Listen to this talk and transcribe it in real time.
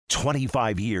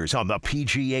25 years on the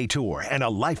PGA Tour and a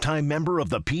lifetime member of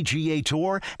the PGA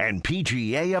Tour and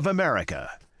PGA of America.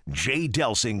 Jay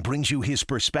Delsing brings you his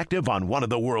perspective on one of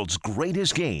the world's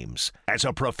greatest games as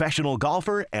a professional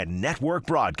golfer and network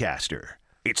broadcaster.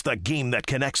 It's the game that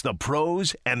connects the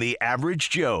pros and the average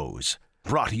Joes.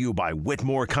 Brought to you by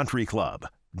Whitmore Country Club.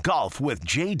 Golf with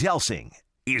Jay Delsing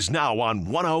is now on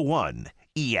 101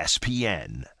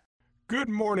 ESPN. Good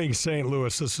morning, St.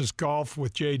 Louis. This is Golf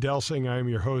with Jay Delsing. I'm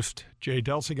your host, Jay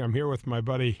Delsing. I'm here with my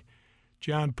buddy,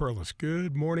 John Perlis.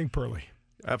 Good morning, Perley.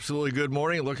 Absolutely good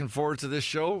morning. Looking forward to this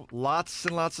show. Lots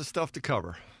and lots of stuff to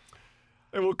cover.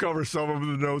 And we'll cover some of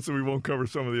the notes and we won't cover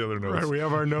some of the other notes. Right, we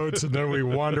have our notes and then we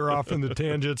wander off in the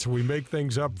tangents. We make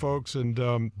things up, folks. And,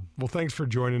 well, thanks for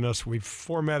joining us. We've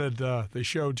formatted the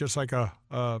show just like one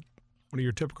of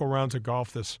your typical rounds of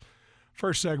golf. This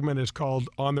first segment is called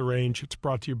On the Range. It's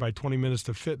brought to you by 20 Minutes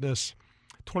to Fitness.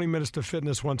 20 Minutes to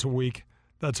Fitness once a week.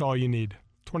 That's all you need.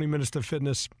 20 Minutes to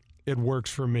Fitness, it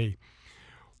works for me.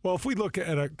 Well, if we look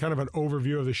at a kind of an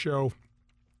overview of the show,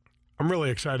 I'm really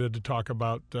excited to talk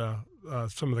about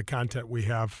some of the content we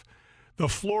have. The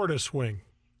Florida swing.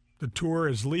 The tour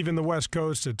is leaving the West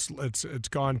Coast. It's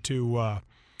gone to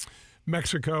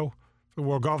Mexico, the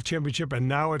World Golf Championship, and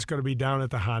now it's going to be down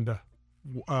at the Honda.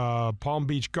 Palm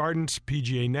Beach Gardens,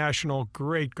 PGA National,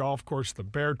 great golf course, the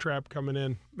Bear Trap coming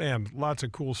in. Man, lots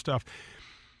of cool stuff.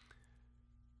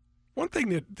 One thing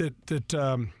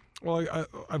that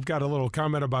I've got a little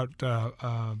comment about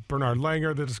Bernard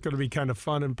Langer that is going to be kind of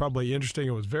fun and probably interesting.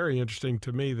 It was very interesting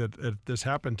to me that this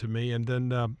happened to me. And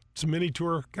then some mini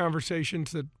tour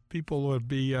conversations that people would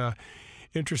be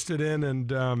interested in. And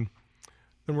then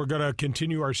we're going to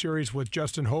continue our series with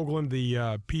Justin Hoagland, the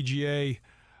PGA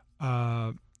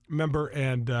member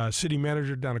and city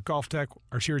manager down at Golf Tech.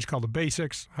 Our series called The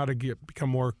Basics, how to become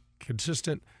more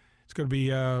consistent. It's going to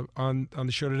be on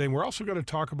the show today. And we're also going to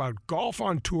talk about golf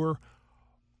on tour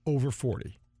over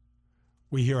 40.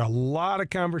 We hear a lot of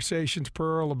conversations,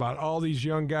 Pearl, about all these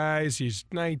young guys. He's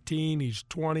 19, he's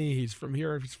 20, he's from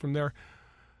here, he's from there.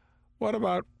 What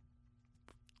about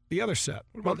the other set?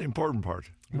 What about the important part?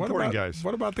 Guys.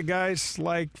 What about the guys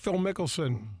like Phil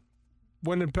Mickelson,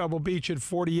 winning Pebble Beach at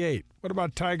 48? What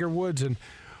about Tiger Woods? And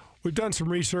we've done some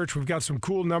research. We've got some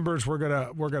cool numbers. We're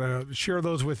gonna share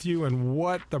those with you and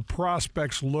what the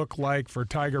prospects look like for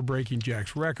Tiger breaking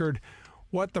Jack's record,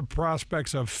 what the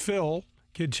prospects of Phil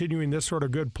continuing this sort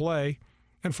of good play,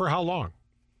 and for how long.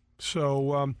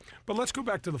 So, but let's go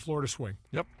back to the Florida swing.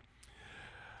 Yep.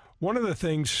 One of the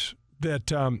things that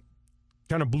kind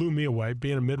of blew me away,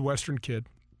 being a Midwestern kid,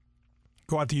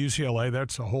 go out to UCLA,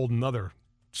 that's a whole nother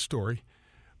story.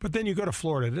 But then you go to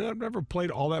Florida. I've never played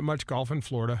all that much golf in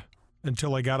Florida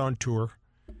until I got on tour.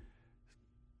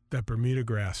 That Bermuda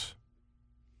grass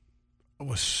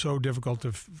was so difficult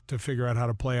to figure out how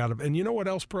to play out of. And you know what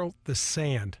else, bro? The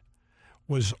sand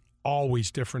was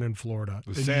always different in Florida.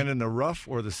 The sand in the rough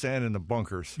or the sand in the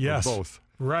bunkers? Yes. Or both?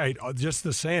 Right. Just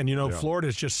the sand. You know, Florida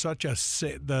is just such a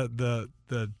the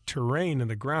terrain and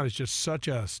the ground is just such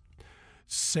a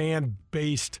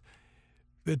sand-based.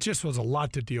 It just was a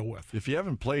lot to deal with. If you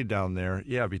haven't played down there,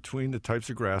 between the types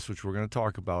of grass, which we're going to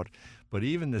talk about, but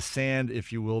even the sand,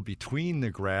 if you will, between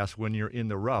the grass when you're in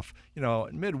the rough. You know,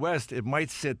 in Midwest, it might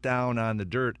sit down on the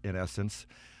dirt, in essence,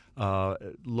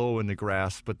 low in the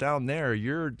grass. But down there,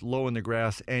 you're low in the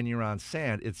grass and you're on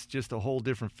sand. It's just a whole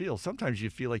different feel. Sometimes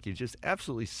you feel like you just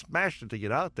absolutely smashed it to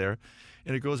get out there,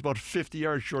 and it goes about 50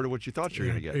 yards short of what you thought you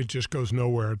were going to get. It just goes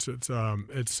nowhere. So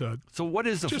what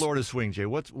is the Florida swing, Jay?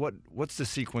 What's the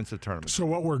sequence of tournaments? So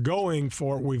what we're going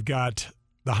for, we've got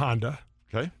the Honda.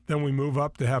 Okay. Then we move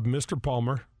up to have Mr.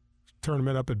 Palmer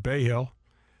tournament up at Bay Hill.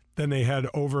 Then they head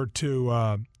over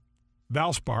to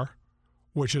Valspar,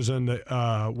 which is in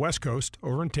the West Coast,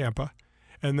 over in Tampa.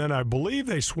 And then I believe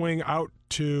they swing out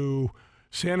to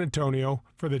San Antonio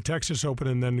for the Texas Open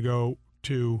and then go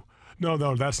to – no,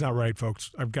 that's not right,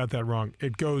 folks. I've got that wrong.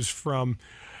 It goes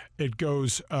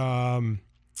Valspar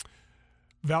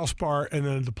and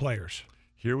then the Players.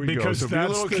 Here we go. So be a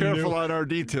little careful on our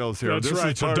details here. That's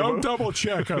right. So don't double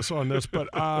check us on this, but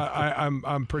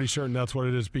I'm pretty certain that's what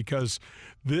it is because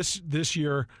this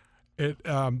year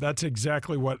that's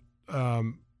exactly what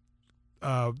the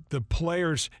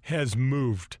Players has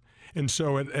moved, and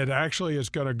so it actually is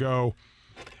going to go.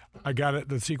 I got it.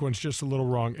 The sequence just a little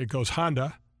wrong. It goes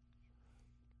Honda,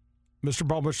 Mr.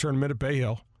 Palmer's tournament at Bay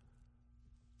Hill,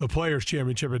 the Players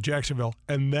Championship at Jacksonville,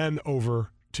 and then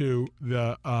over to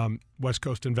the West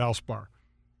Coast in Valspar.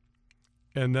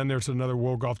 And then there's another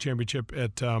World Golf Championship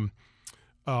at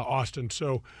Austin.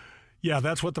 So, yeah,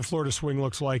 that's what the Florida swing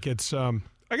looks like. It's I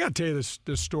got to tell you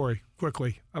this story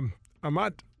quickly. I'm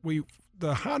at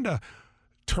the Honda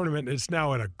tournament is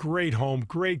now at a great home,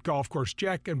 great golf course.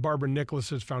 Jack and Barbara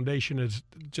Nicholas's foundation has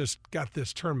just got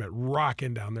this tournament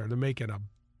rocking down there. They're making a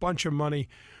bunch of money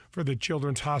for the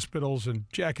children's hospitals, and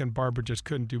Jack and Barbara just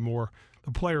couldn't do more.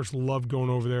 The players loved going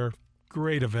over there.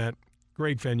 Great event,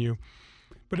 great venue.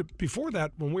 But before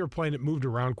that, when we were playing, it moved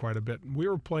around quite a bit. We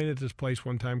were playing at this place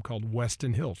one time called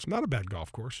Weston Hills. Not a bad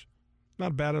golf course.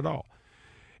 Not bad at all.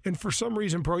 And for some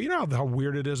reason, Pro, you know how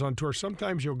weird it is on tour?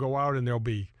 Sometimes you'll go out and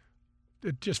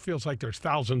it just feels like there's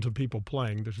thousands of people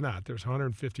playing. There's not. There's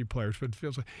 150 players, but it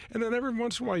feels like, and then every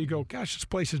once in a while you go, gosh, this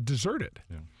place is deserted.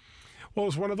 Yeah. Well, it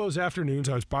was one of those afternoons.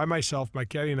 I was by myself, my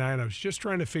caddy and I was just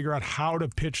trying to figure out how to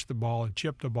pitch the ball and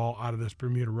chip the ball out of this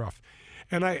Bermuda rough.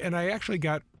 And I actually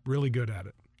got really good at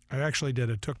it. I actually did.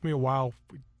 It took me a while.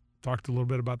 We talked a little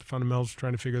bit about the fundamentals,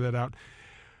 trying to figure that out.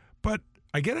 But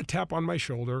I get a tap on my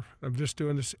shoulder. I'm just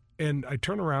doing this, and I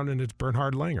turn around, and it's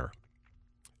Bernhard Langer.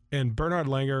 And Bernhard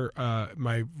Langer,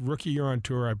 my rookie year on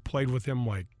tour, I played with him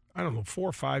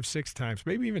 4, 5, 6 times,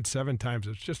 maybe even 7 times.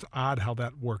 It's just odd how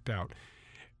that worked out.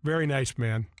 Very nice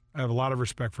man. I have a lot of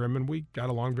respect for him, and we got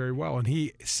along very well. And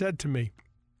he said to me,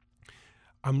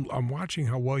 I'm watching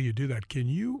how well you do that. Can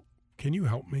you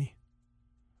help me?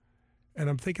 And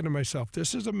I'm thinking to myself,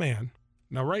 this is a man.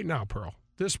 Now, right now, Pearl,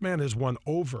 this man has won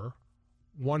over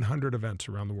 100 events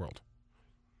around the world.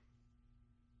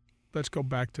 Let's go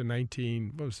back to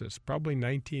probably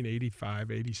 1985,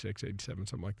 86, 87,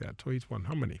 something like that. So he's won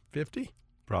how many? 50?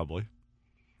 Probably.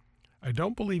 I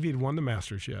don't believe he'd won the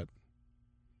Masters yet,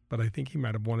 but I think he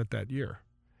might have won it that year.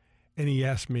 And he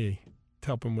asked me to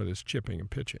help him with his chipping and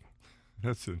pitching.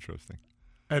 That's interesting.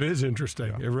 It is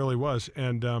interesting. Yeah. It really was.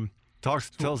 And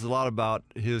tells a lot about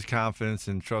his confidence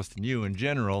and trust in you in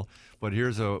general. But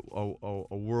here's a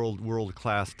world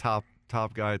class top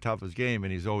guy, top of his game,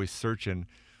 and he's always searching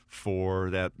for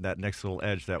that next little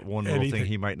edge, that one little thing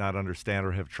he might not understand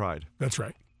or have tried. That's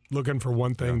right. Looking for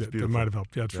one thing that might have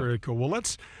helped. Yeah, it's very cool. Well,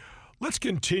 let's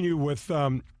continue with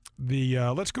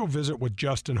let's go visit with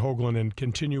Justin Hoagland and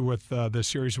continue with the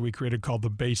series that we created called The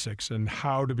Basics and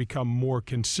how to become more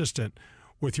consistent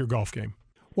with your golf game.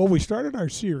 Well, we started our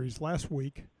series last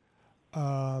week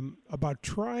about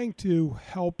trying to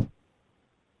help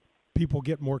people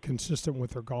get more consistent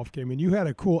with their golf game, and you had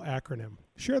a cool acronym.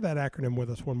 Share that acronym with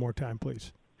us one more time,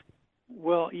 please.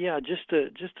 Well, yeah, just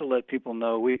to let people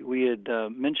know, we had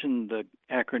mentioned the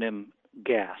acronym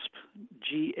GASP,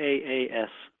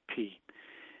 GAASP,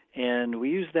 and we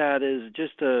use that as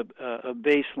just a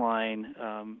baseline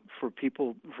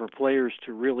for players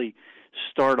to really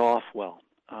start off well.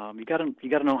 You got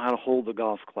to know how to hold the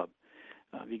golf club.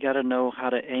 You got to know how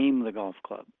to aim the golf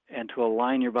club and to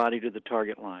align your body to the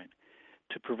target line,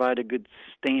 to provide a good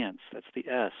stance. That's the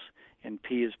S, and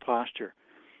P is posture.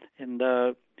 And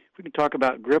we can talk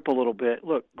about grip a little bit.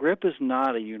 Look, grip is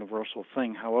not a universal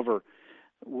thing. However,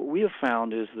 what we have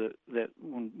found is that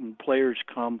when players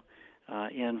come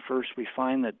in first, we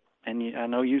find that, and I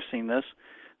know you've seen this,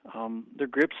 their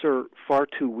grips are far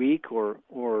too weak or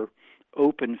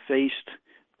open-faced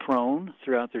prone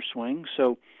throughout their swing.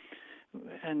 So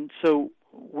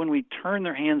when we turn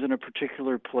their hands in a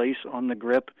particular place on the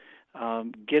grip,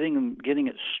 getting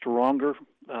it stronger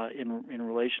in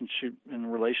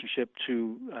relationship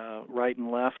to right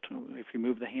and left. If you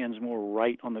move the hands more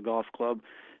right on the golf club,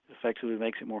 it effectively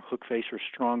makes it more hook face or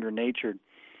stronger natured.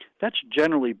 That's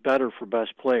generally better for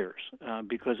best players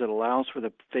because it allows for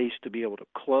the face to be able to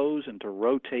close and to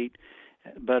rotate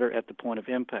better at the point of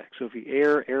impact. So if you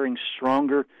airing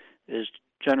stronger is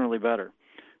generally better.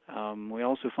 We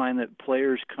also find that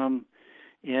players come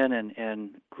in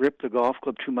and grip the golf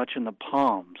club too much in the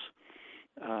palms.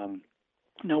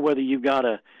 Whether you've got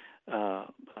a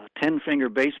 10-finger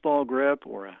baseball grip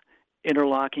or a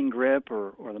interlocking grip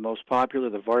or the most popular,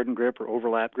 the Varden grip or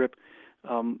overlap grip,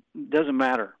 doesn't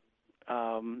matter.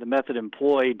 The method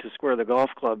employed to square the golf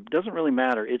club doesn't really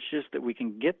matter. It's just that we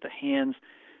can get the hands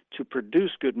to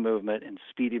produce good movement and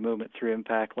speedy movement through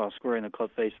impact while squaring the club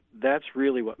face. That's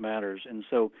really what matters. And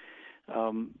so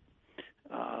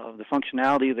the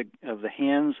functionality of the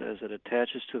hands as it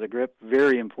attaches to the grip,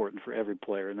 very important for every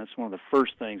player. And that's one of the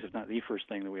first things, if not the first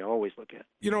thing, that we always look at.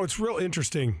 You know, it's real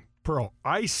interesting, Pearl.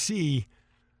 I see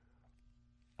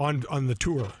on the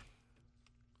tour,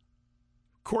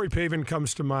 Corey Pavin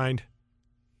comes to mind,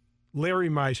 Larry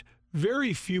Mize,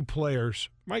 very few players.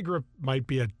 My grip might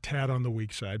be a tad on the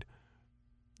weak side.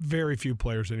 Very few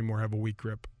players anymore have a weak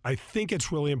grip. I think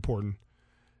it's really important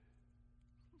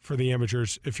for the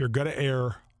amateurs, if you're going to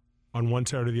err on one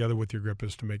side or the other with your grip,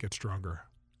 is to make it stronger.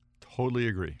 Totally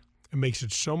agree. It makes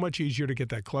it so much easier to get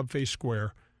that club face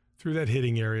square through that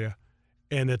hitting area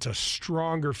and it's a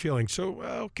stronger feeling. So,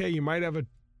 okay, you might have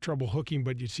trouble hooking,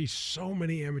 but you see so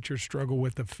many amateurs struggle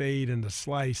with the fade and the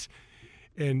slice.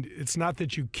 And it's not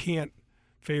that you can't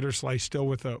fade or slice still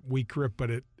with a weak grip,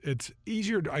 but it's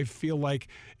easier, I feel like,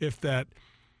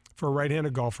 for a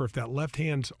right-handed golfer, if that left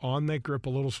hand's on that grip a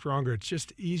little stronger, it's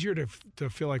just easier to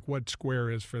feel like what square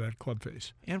is for that club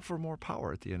face. And for more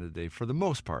power at the end of the day, for the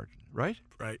most part, right?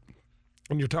 Right.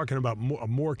 And you're talking about a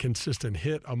more consistent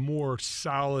hit, a more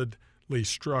solidly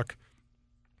struck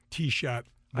tee shot.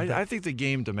 I think the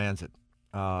game demands it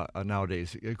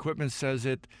nowadays. Equipment says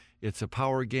it. It's a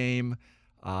power game,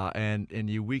 and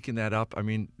you weaken that up. I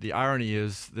mean, the irony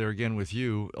is there again with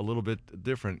you, a little bit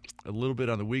different, a little bit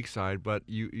on the weak side, but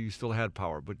you still had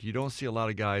power. But you don't see a lot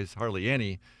of guys, hardly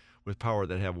any, with power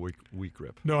that have weak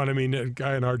grip. No, and I mean, a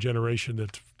guy in our generation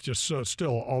that's just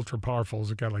still ultra powerful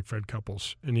is a guy like Fred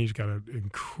Couples, and he's got an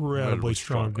incredibly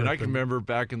strong grip. And I can remember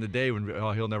back in the day when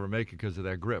he'll never make it because of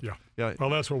that grip. Yeah. Well,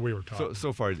 that's what we were taught.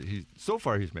 So far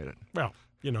he's made it. Well,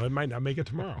 it might not make it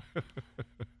tomorrow.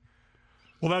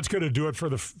 Well, that's going to do it for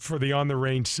the On the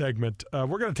Range segment.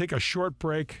 We're going to take a short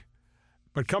break,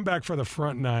 but come back for the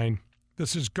front nine.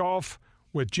 This is Golf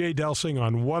with Jay Delsing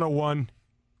on 101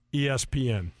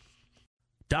 ESPN.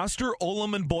 Doster,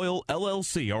 Ullman & Boyle,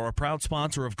 LLC are a proud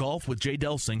sponsor of Golf with Jay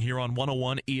Delsing here on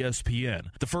 101 ESPN.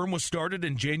 The firm was started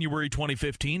in January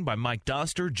 2015 by Mike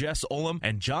Doster, Jess Ullman,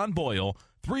 and John Boyle,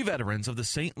 3 veterans of the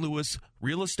St. Louis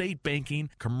real estate, banking,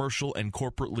 commercial, and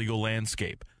corporate legal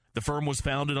landscape. The firm was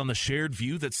founded on the shared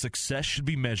view that success should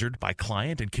be measured by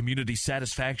client and community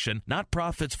satisfaction, not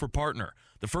profits for partner.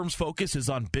 The firm's focus is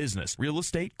on business, real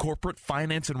estate, corporate,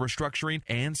 finance and restructuring,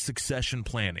 and succession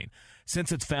planning.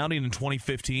 Since its founding in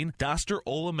 2015, Doster,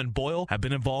 Ullman & Boyle have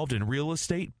been involved in real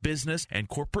estate, business, and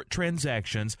corporate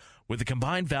transactions with a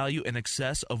combined value in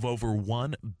excess of over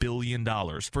 $1 billion.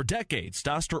 For decades,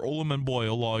 Doster, Ullman &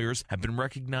 Boyle lawyers have been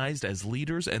recognized as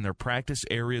leaders in their practice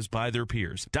areas by their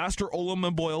peers. Doster,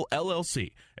 Ullman & Boyle,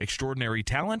 LLC. Extraordinary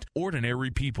talent,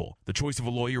 ordinary people. The choice of a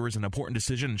lawyer is an important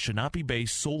decision and should not be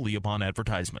based solely upon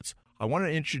advertisements. I want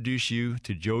to introduce you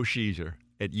to Joe Sheezer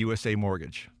at USA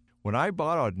Mortgage. When I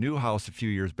bought a new house a few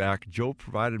years back, Joe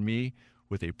provided me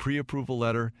with a pre-approval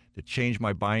letter that changed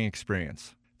my buying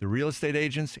experience. The real estate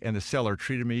agents and the seller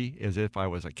treated me as if I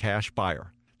was a cash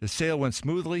buyer. The sale went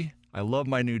smoothly. I love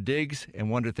my new digs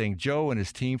and want to thank Joe and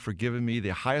his team for giving me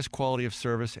the highest quality of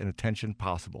service and attention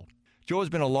possible. Joe has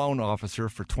been a loan officer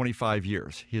for 25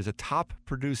 years. He is a top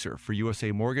producer for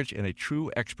USA Mortgage and a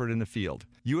true expert in the field.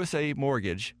 USA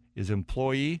Mortgage is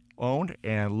employee-owned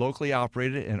and locally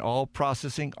operated, and all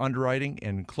processing, underwriting,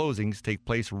 and closings take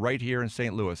place right here in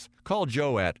St. Louis. Call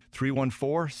Joe at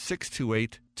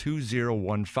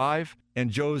 314-628-2015,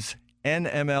 and Joe's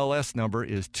NMLS number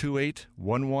is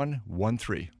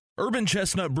 281113. Urban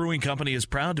Chestnut Brewing Company is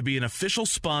proud to be an official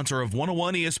sponsor of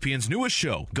 101 ESPN's newest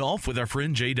show, Golf with our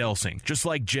friend Jay Delsing. Just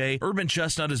like Jay, Urban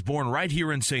Chestnut is born right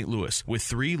here in St. Louis. With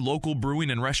 3 local brewing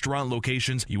and restaurant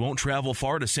locations, you won't travel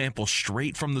far to sample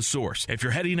straight from the source. If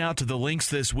you're heading out to the links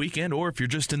this weekend, or if you're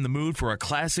just in the mood for a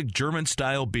classic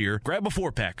German-style beer, grab a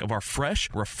 4-pack of our fresh,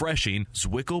 refreshing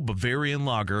Zwickel Bavarian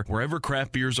Lager wherever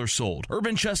craft beers are sold.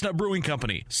 Urban Chestnut Brewing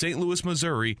Company, St. Louis,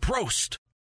 Missouri. Prost!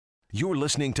 You're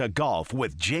listening to Golf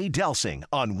with Jay Delsing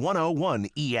on 101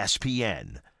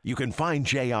 ESPN. You can find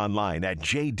Jay online at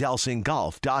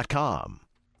jdelsinggolf.com.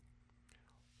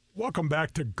 Welcome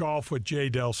back to Golf with Jay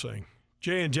Delsing.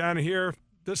 Jay and John are here.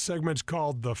 This segment's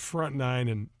called The Front Nine,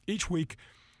 and each week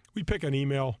we pick an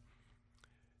email.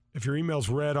 If your email's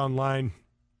read online,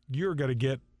 you're going to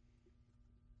get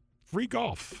free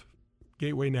golf,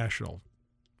 Gateway National,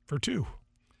 for 2.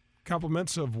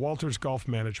 Compliments of Walters Golf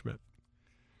Management.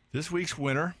 This week's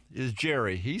winner is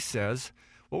Jerry. He says,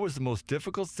 what was the most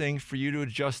difficult thing for you to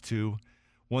adjust to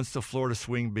once the Florida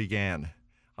swing began?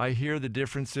 I hear the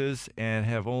differences and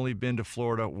have only been to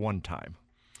Florida one time.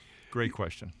 Great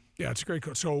question. Yeah, it's a great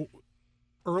question. So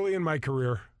early in my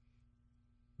career,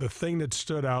 the thing that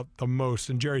stood out the most,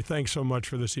 and Jerry, thanks so much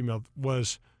for this email,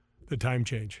 was the time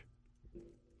change.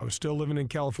 I was still living in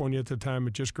California at the time.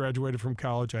 I just graduated from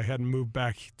college. I hadn't moved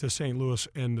back to St. Louis,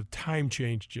 and the time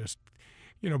change just,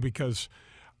 because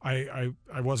I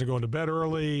wasn't going to bed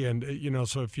early, and,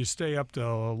 so if you stay up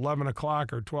till 11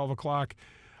 o'clock or 12 o'clock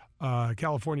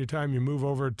California time, you move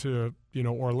over to,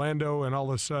 Orlando, and all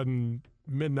of a sudden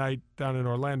midnight down in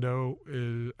Orlando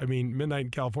midnight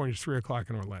in California is 3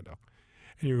 o'clock in Orlando.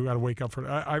 And you got to wake up for it.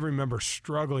 I remember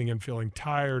struggling and feeling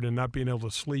tired and not being able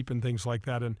to sleep and things like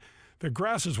that. And the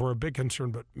grasses were a big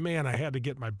concern, but, man, I had to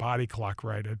get my body clock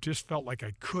right. It just felt like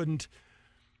I couldn't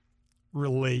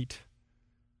relate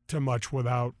to much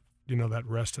without, that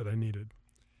rest that I needed.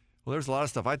 Well, there's a lot of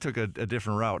stuff. I took a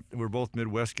different route. We're both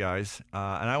Midwest guys,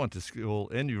 and I went to school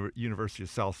in University of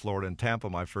South Florida in Tampa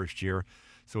my first year.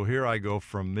 So here I go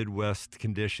from Midwest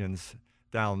conditions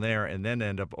down there, and then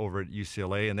end up over at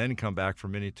UCLA, and then come back for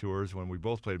mini tours when we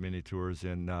both played mini tours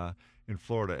in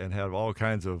Florida, and had all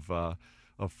kinds of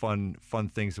fun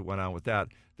things that went on with that.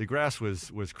 The grass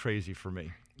was crazy for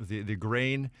me. The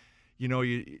grain. You know,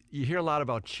 you hear a lot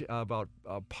about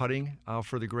putting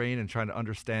for the grain and trying to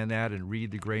understand that and read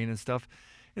the grain and stuff.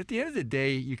 At the end of the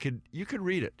day, you could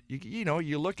read it.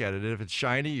 You look at it. If it's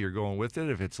shiny, you're going with it.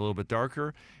 If it's a little bit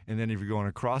darker, and then if you're going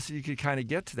across it, you could kind of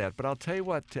get to that. But I'll tell you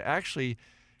what, to actually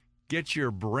get your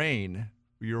brain,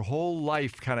 your whole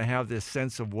life, kind of have this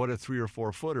sense of what a 3 or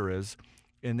 4 footer is,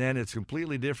 and then it's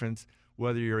completely different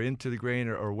whether you're into the grain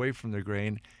or away from the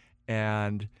grain,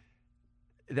 and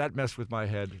that messed with my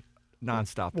head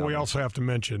nonstop. Well, we also have to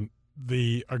mention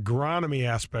the agronomy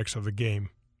aspects of the game,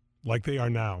 like they are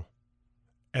now,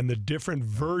 and the different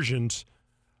versions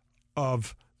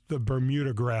of the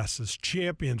Bermuda grasses.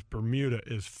 Champions Bermuda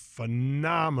is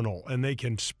phenomenal, and they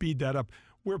can speed that up.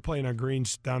 We're playing on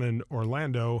greens down in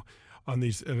Orlando on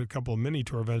a couple of mini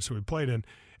tour events that we played in,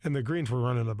 and the greens were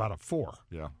running about a 4.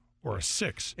 Yeah. Or a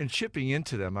 6. And chipping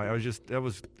into them, I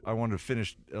wanted to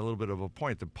finish a little bit of a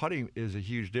point. The putting is a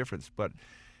huge difference, but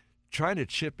trying to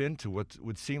chip into what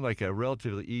would seem like a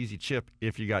relatively easy chip,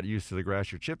 if you got used to the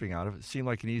grass you're chipping out of, it seemed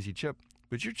like an easy chip.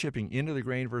 But you're chipping into the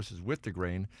grain versus with the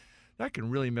grain. That can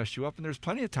really mess you up. And there's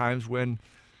plenty of times when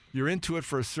you're into it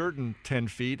for a certain 10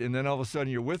 feet, and then all of a sudden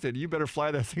you're with it. You better fly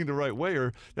that thing the right way,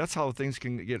 or that's how things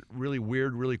can get really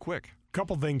weird really quick. A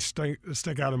couple things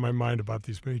stick out in my mind about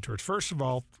these mini tours. First of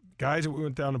all, guys that we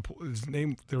went down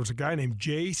to, there was a guy named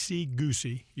J.C.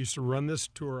 Goosey, used to run this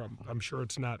tour. I'm sure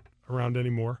it's not around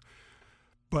anymore.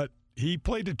 But he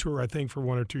played the tour, I think, for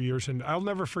 1 or 2 years, and I'll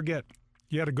never forget.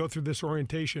 You had to go through this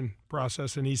orientation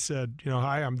process, and he said,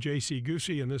 hi, I'm J.C.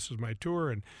 Goosey, and this is my tour,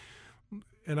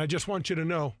 and I just want you to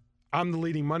know I'm the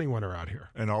leading money winner out here.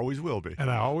 And always will be.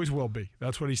 And I always will be.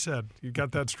 That's what he said. You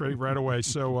got that straight right away.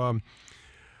 So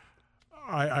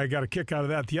I got a kick out of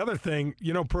that. The other thing,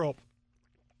 Pearl,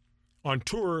 on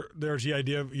tour, there's the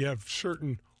idea of you have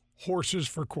certain horses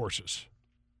for courses.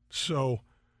 So,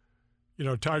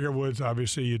 Tiger Woods,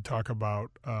 obviously, you'd talk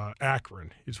about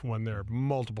Akron. He's won there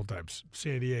multiple times.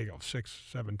 San Diego, 6,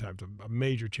 7 times, a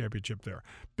major championship there.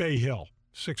 Bay Hill,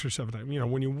 6 or 7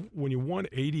 times. When you won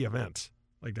 80 events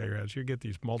like Tiger has, you get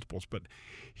these multiples. But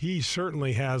he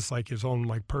certainly has like his own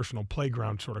like personal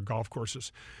playground sort of golf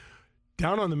courses.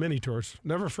 Down on the mini tours,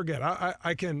 never forget.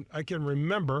 I can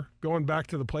remember going back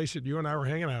to the place that you and I were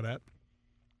hanging out at,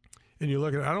 and you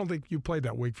look at it. I don't think you played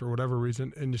that week for whatever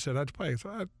reason, and you said I'd play. I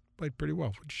thought, played pretty well.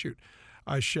 What'd you shoot?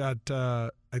 I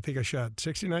think I shot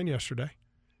 69 yesterday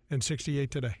and 68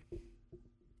 today.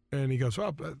 And he goes,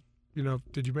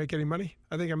 did you make any money?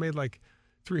 I think I made like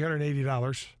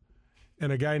 $380.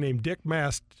 And a guy named Dick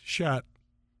Mast shot,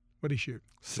 what'd he shoot?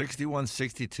 61,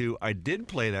 62. I did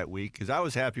play that week because I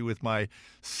was happy with my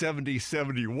 70,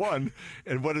 71.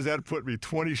 And what does that put me?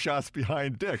 20 shots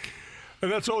behind Dick.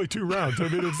 And that's only 2 rounds. I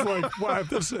mean, it's like, wow,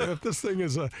 if this thing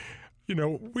is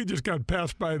we just got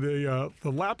passed by the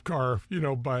lap car,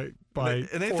 by and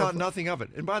they thought nothing of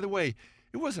it. And by the way,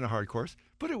 it wasn't a hard course,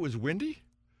 but it was windy.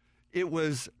 It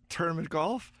was tournament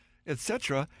golf,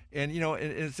 etc. And and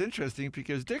it's interesting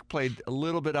because Dick played a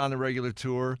little bit on the regular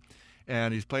tour,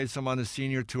 and he's played some on the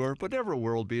senior tour, but never a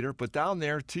world beater. But down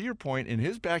there, to your point, in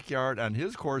his backyard on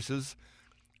his courses,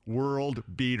 world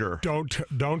beater.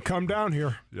 Don't come down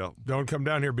here. Yeah. Don't come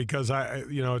down here because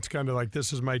it's kind of like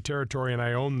this is my territory and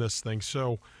I own this thing.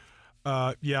 So,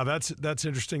 that's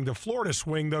interesting. The Florida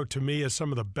swing, though, to me is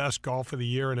some of the best golf of the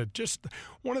year, and it just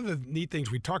one of the neat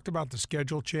things we talked about the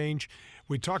schedule change.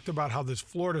 We talked about how this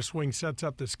Florida swing sets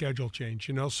up the schedule change.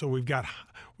 So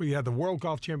we had the World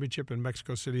Golf Championship in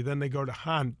Mexico City. Then we go to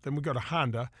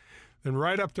Honda, then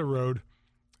right up the road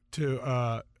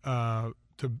to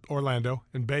Orlando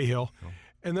and Bay Hill. Oh.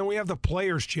 And then we have the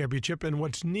Players Championship. And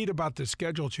what's neat about the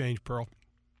schedule change, Pearl,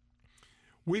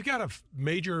 we've got a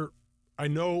major, I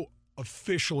know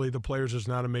officially the Players is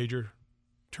not a major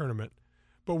tournament,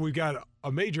 but we've got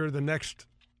a major the next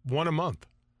one a month.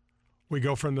 We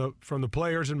go from the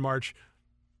Players in March,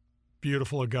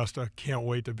 beautiful Augusta, can't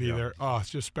wait to be there. Oh, it's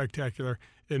just spectacular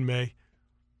in May.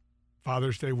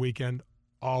 Father's Day weekend,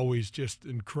 always just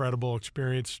incredible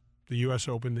experience. The U.S.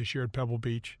 Open this year at Pebble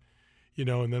Beach,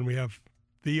 and then we have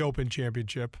the Open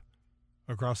Championship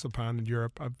across the pond in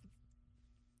Europe. I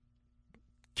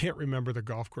can't remember the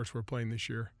golf course we're playing this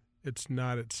year. It's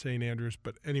not at St. Andrews,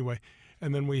 but anyway.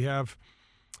 And then we have,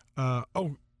 what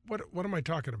am I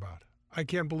talking about? I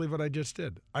can't believe what I just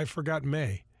did. I forgot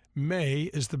May. May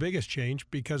is the biggest change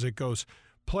because it goes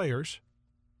players.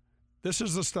 This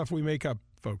is the stuff we make up,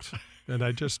 folks. And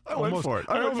I just I went for it.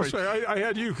 I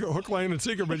had you hook, line, and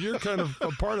sinker, but you're kind of a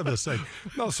part of this thing.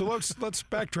 No, so let's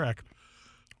backtrack.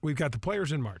 We've got the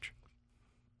players in March.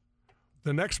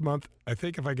 The next month, I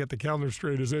think if I get the calendar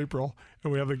straight, is April,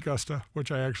 and we have the Augusta,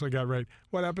 which I actually got right.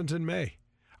 What happens in May?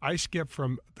 I skip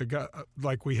from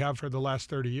like we have for the last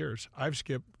 30 years. I've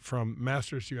skipped from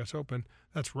Masters to U.S. Open.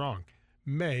 That's wrong.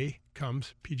 May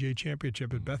comes PGA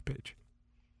Championship at Bethpage.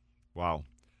 Wow.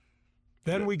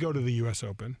 Then we go to the U.S.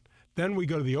 Open. Then we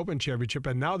go to the Open Championship,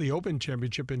 and now the Open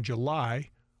Championship in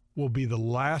July will be the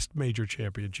last major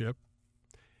championship.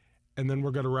 And then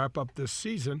we're going to wrap up this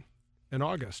season in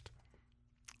August.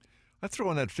 I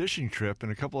throw in that fishing trip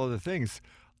and a couple other things.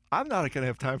 I'm not going to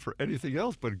have time for anything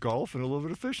else but golf and a little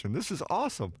bit of fishing. This is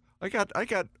awesome. I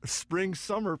got spring,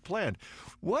 summer planned.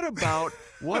 What about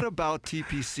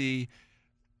TPC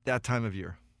that time of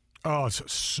year? Oh,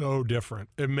 it's so different.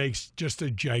 It makes just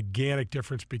a gigantic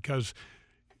difference because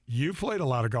you played a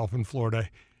lot of golf in Florida.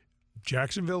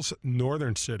 Jacksonville's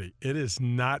northern city. It is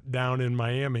not down in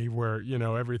Miami where,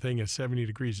 everything is 70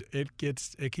 degrees. It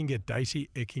can get dicey,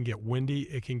 it can get windy,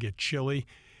 it can get chilly.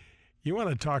 You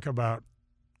want to talk about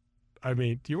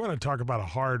a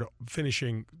hard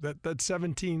finishing that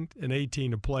 17 and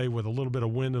 18 to play with a little bit of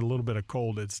wind and a little bit of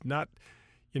cold. It's not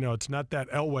it's not that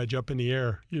L wedge up in the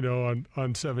air,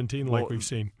 on 17 like we've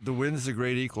seen. The wind's a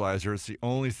great equalizer. It's the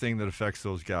only thing that affects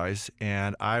those guys.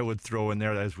 And I would throw in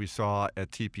there, as we saw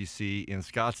at TPC in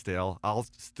Scottsdale, I'll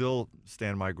still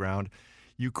stand my ground.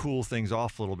 You cool things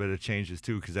off a little bit, it changes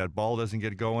too, because that ball doesn't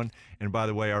get going. And by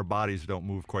the way, our bodies don't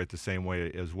move quite the same way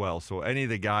as well. So any of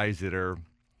the guys that are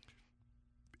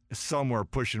somewhere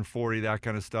pushing 40, that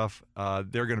kind of stuff,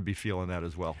 they're going to be feeling that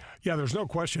as well. Yeah, there's no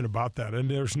question about that.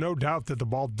 And there's no doubt that the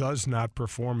ball does not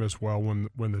perform as well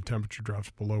when the temperature drops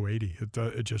below 80.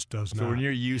 It just does not. So when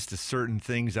you're used to certain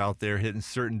things out there, hitting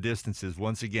certain distances,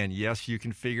 once again, yes, you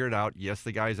can figure it out. Yes,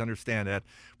 the guys understand that.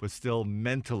 But still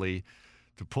mentally,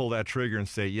 to pull that trigger and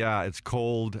say, yeah, it's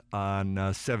cold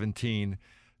on 17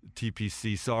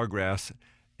 TPC Sawgrass.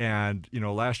 And,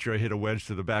 last year I hit a wedge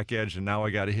to the back edge, and now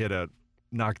I got to hit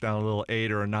knock down a little 8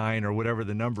 or a 9 or whatever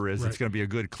the number is. Right. It's going to be a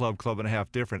good club and a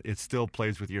half different. It still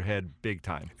plays with your head big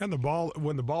time. And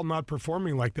when the ball not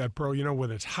performing like that, Pro, when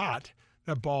it's hot,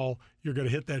 that ball, you're going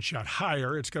to hit that shot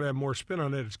higher. It's going to have more spin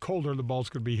on it. It's colder. The ball's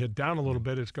going to be hit down a little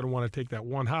bit. It's going to want to take that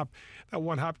one hop. That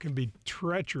one hop can be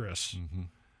treacherous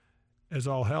as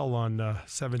all hell on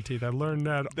 17th. I learned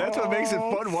that. That's what makes it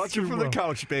fun watching from the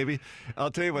couch, baby.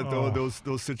 I'll tell you what, though,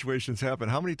 those situations happen.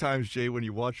 How many times, Jay, when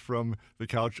you watch from the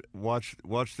couch, watch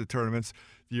the tournaments,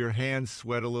 your hands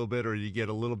sweat a little bit or you get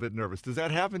a little bit nervous? Does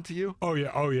that happen to you? Oh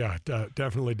yeah,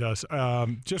 definitely does.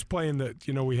 Just playing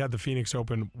we had the Phoenix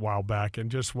Open a while back, and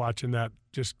just watching that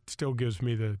just still gives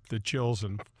me the chills,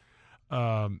 and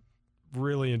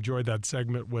really enjoyed that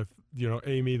segment with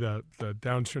Amy, the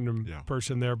Down syndrome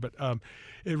person there. But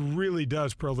it really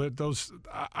does, Pearl. Those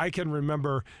I can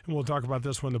remember, and we'll talk about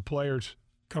this when the Players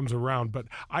comes around, but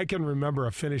I can remember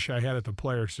a finish I had at the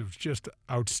Players. It was just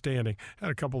outstanding. I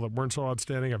had a couple that weren't so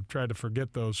outstanding. I've tried to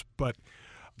forget those. But,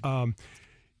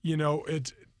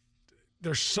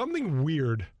 there's something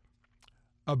weird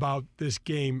about this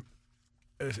game,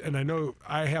 and I know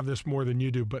I have this more than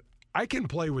you do, but I can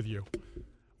play with you.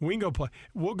 We can go play.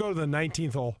 We'll go to the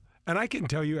 19th hole, and I can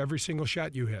tell you every single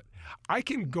shot you hit. I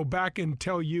can go back and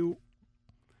tell you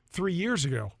 3 years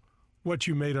ago what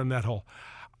you made on that hole.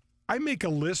 I make a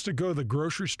list to go to the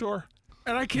grocery store,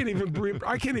 and I can't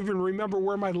even remember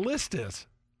where my list is.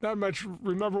 Not much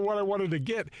remember what I wanted to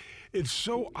get. It's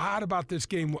so odd about this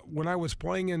game. When I was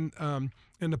playing in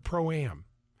the Pro-Am,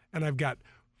 and I've got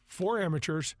 4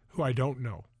 amateurs who I don't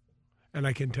know, and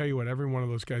I can tell you what every one of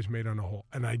those guys made on a hole.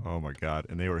 And oh my God!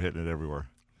 And they were hitting it everywhere.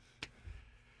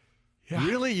 Yeah.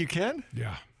 Really, you can?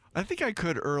 Yeah. I think I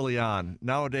could early on.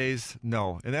 Nowadays,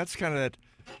 no. And that's kind of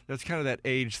that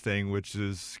age thing, which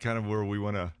is kind of where we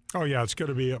want to. Oh yeah, it's going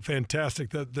to be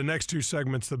fantastic. The next 2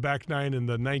 segments, the back 9 and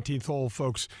the 19th hole,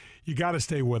 folks, you got to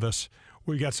stay with us.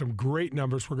 We got some great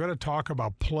numbers. We're going to talk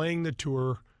about playing the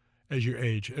tour as you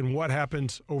age and what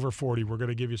happens over 40. We're going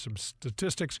to give you some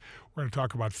statistics. We're going to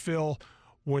talk about Phil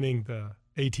winning the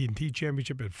AT&T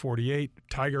Championship at 48,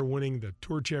 Tiger winning the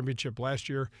Tour Championship last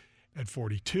year at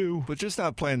 42. But just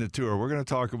not playing the tour. We're going to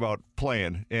talk about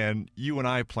playing, and you and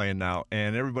I playing now,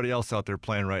 and everybody else out there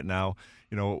playing right now.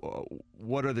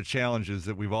 What are the challenges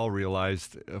that we've all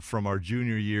realized from our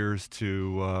junior years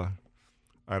to,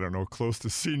 close to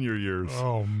senior years?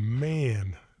 Oh,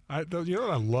 man. You know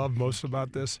what I love most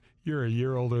about this? You're a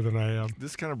year older than I am.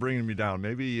 This is kind of bringing me down.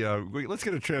 Maybe let's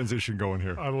get a transition going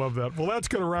here. I love that. Well, that's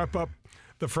going to wrap up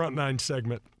the Front Nine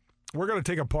segment. We're going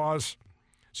to take a pause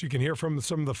so you can hear from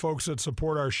some of the folks that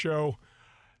support our show.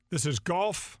 This is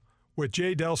Golf with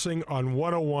Jay Delsing on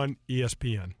 101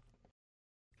 ESPN.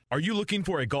 Are you looking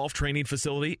for a golf training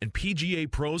facility and PGA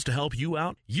pros to help you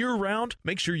out year-round?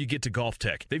 Make sure you get to Golf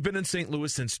Tech. They've been in St.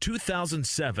 Louis since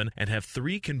 2007 and have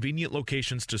 3 convenient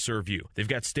locations to serve you. They've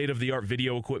got state-of-the-art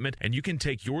video equipment, and you can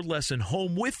take your lesson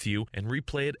home with you and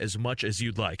replay it as much as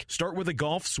you'd like. Start with a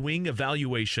golf swing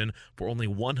evaluation for only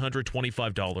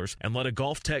 $125 and let a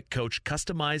Golf Tech coach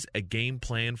customize a game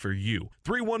plan for you.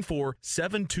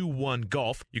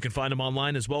 314-721-GOLF. You can find them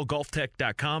online as well,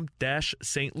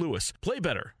 golftech.com/St. Louis. Play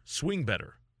better. Swing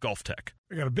better. Golf Tech.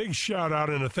 I got a big shout out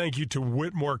and a thank you to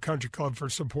Whitmore Country Club for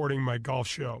supporting my golf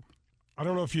show. I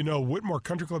don't know if you know, Whitmore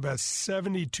Country Club has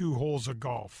 72 holes of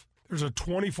golf. There's a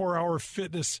 24-hour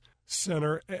fitness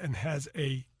center and has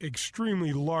a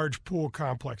extremely large pool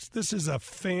complex. This is a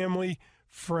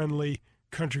family-friendly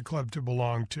country club to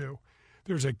belong to.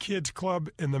 There's a kids club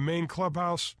in the main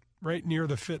clubhouse right near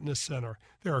the fitness center.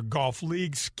 There are golf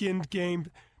leagues, skin games,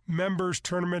 members,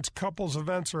 tournaments, couples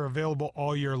events are available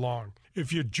all year long.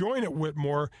 If you join at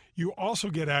Whitmore, you also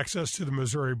get access to the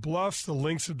Missouri Bluffs, the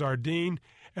Links of Dardenne,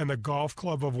 and the Golf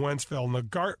Club of Wentzville. And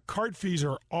the cart fees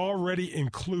are already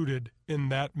included in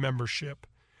that membership.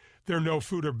 There are no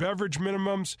food or beverage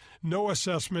minimums, no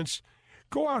assessments.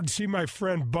 Go out and see my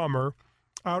friend Bummer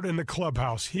out in the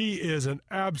clubhouse. He is an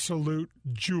absolute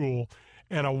jewel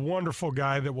and a wonderful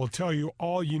guy that will tell you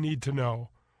all you need to know.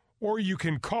 Or you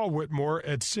can call Whitmore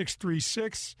at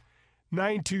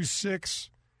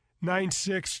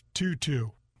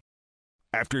 636-926-9622.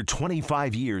 After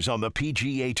 25 years on the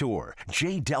PGA Tour,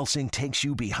 Jay Delsing takes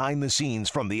you behind the scenes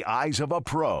from the eyes of a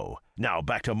pro. Now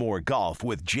back to more golf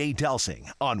with Jay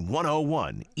Delsing on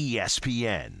 101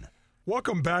 ESPN.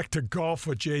 Welcome back to Golf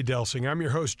with Jay Delsing. I'm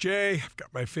your host, Jay. I've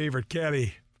got my favorite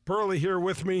caddy, Pearlie, here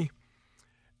with me.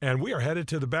 And we are headed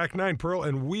to the back nine, Pearl,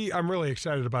 and I'm really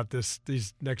excited about these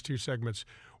next 2 segments.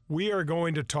 We are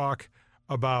going to talk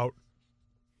about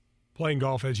playing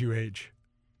golf as you age,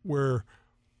 where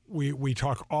we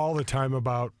talk all the time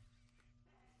about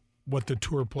what the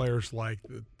tour players like,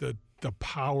 the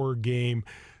power game,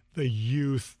 the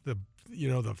youth, the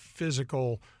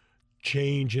physical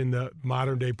change in the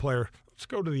modern day player. Let's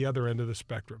go to the other end of the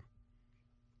spectrum.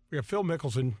 We have Phil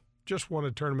Mickelson, just won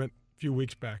a tournament a few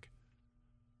weeks back.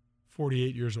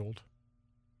 48 years old.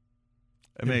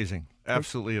 Amazing.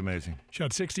 Absolutely amazing.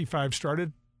 Shot 65,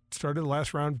 started the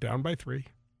last round down by 3.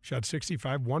 Shot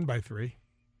 65, won by 3.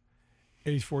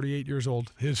 And he's 48 years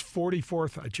old. His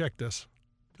 44th, I checked this.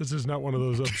 This is not one of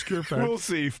those obscure facts. We'll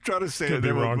see. Try to say could it, be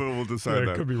then wrong. we'll decide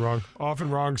that. Could be wrong.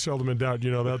 Often wrong, seldom in doubt.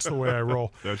 That's the way I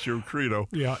roll. That's your credo.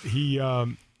 Yeah, he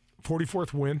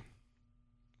 44th win.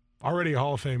 Already a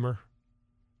Hall of Famer.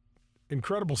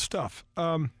 Incredible stuff.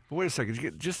 But wait a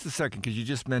second, just a second, because you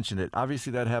just mentioned it.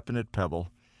 Obviously, that happened at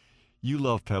Pebble. You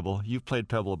love Pebble. You've played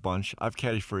Pebble a bunch. I've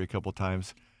caddied for you a couple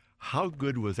times. How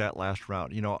good was that last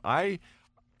round? I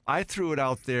threw it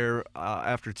out there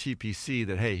after TPC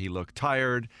that, hey, he looked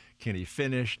tired. Can he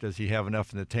finish? Does he have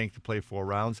enough in the tank to play 4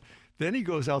 rounds? Then he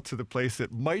goes out to the place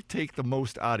that might take the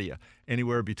most out of you,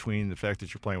 anywhere between the fact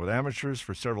that you're playing with amateurs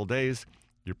for several days.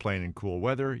 You're playing in cool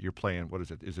weather. You're playing, what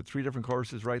is it? Is it 3 different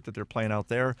courses, right, that they're playing out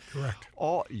there? Correct.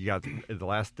 You got the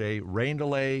last day, rain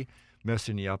delay,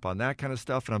 messing you up on that kind of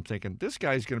stuff. And I'm thinking, this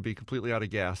guy's going to be completely out of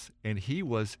gas. And he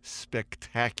was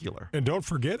spectacular. And don't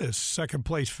forget his second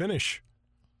place finish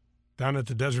down at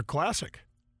the Desert Classic.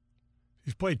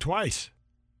 He's played twice.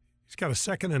 He's got a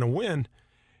second and a win.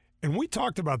 And we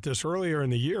talked about this earlier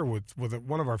in the year with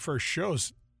one of our first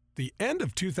shows. The end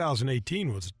of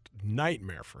 2018 was a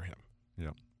nightmare for him.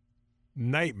 Yeah.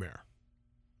 Nightmare.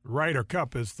 Ryder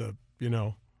Cup is But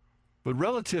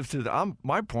relative to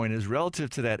my point is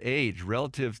relative to that age,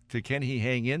 relative to can he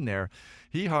hang in there?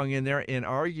 He hung in there in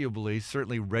arguably,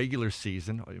 certainly regular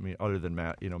season. I mean, other than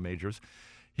majors,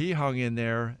 he hung in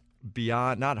there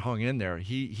beyond. Not hung in there.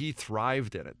 He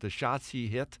thrived in it. The shots he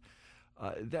hit,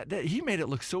 that he made it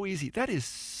look so easy. That is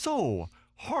so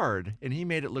hard, and he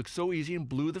made it look so easy and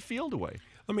blew the field away.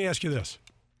 Let me ask you this.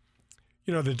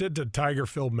 They did the Tiger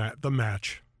Phil the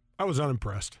match. I was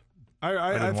unimpressed.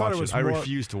 I thought it was. I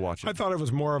refused to watch it. I thought it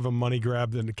was more of a money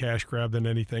grab than a cash grab than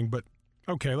anything. But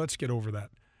okay, let's get over that.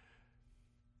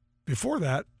 Before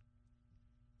that,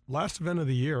 last event of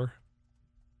the year,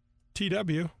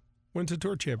 TW wins a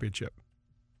tour championship.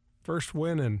 First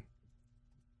win, and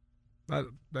that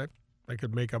I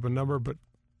could make up a number, but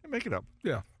Make it up.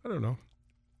 yeah, I don't know.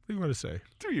 do you want to say?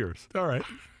 2 years. All right,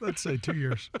 let's say 2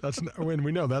 years. That's not, when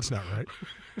we know that's not right.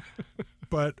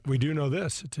 But we do know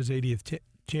this. It's his 80th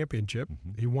championship.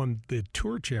 Mm-hmm. He won the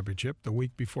Tour Championship the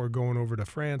week before going over to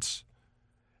France.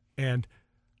 And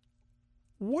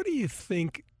what do you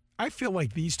think? I feel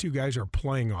like these two guys are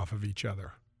playing off of each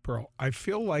other, Pearl. I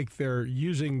feel like they're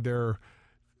using their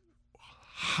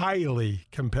highly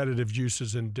competitive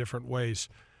juices in different ways.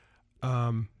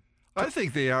 I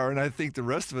think they are, and I think the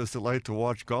rest of us that like to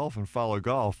watch golf and follow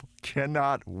golf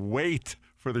cannot wait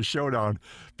for the showdown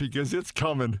because it's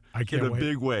coming in a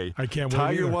big way. I can't wait.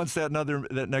 Tiger wants that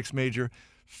next major.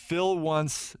 Phil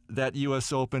wants that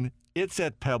U.S. Open. It's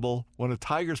at Pebble, one of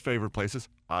Tiger's favorite places,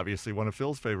 obviously one of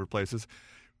Phil's favorite places.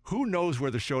 Who knows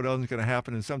where the showdown is going to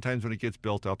happen, and sometimes when it gets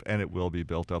built up, and it will be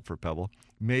built up for Pebble,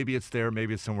 maybe it's there,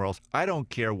 maybe it's somewhere else. I don't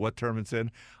care what term it's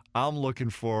in. I'm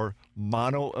looking for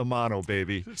mano a mano,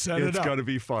 baby. It's going to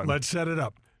be fun. Let's set it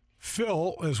up.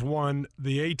 Phil has won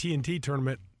the AT&T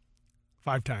tournament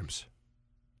 5 times.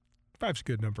 5's a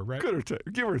good number, right?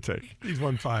 Give or take. He's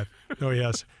won 5. No, he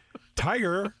has.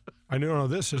 Tiger, I know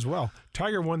this as well.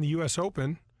 Tiger won the U.S.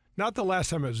 Open. Not the last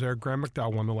time it was there. Graham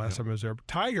McDowell won the last time it was there. But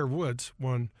Tiger Woods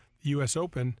won the U.S.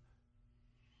 Open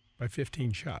by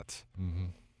 15 shots. Mm-hmm.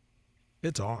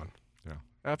 It's on. Yeah,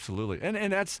 absolutely.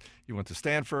 And that's, he went to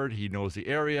Stanford. He knows the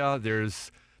area.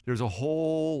 There's a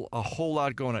whole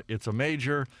lot going on. It's a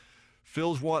major.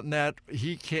 Phil's wanting that.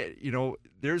 He can't,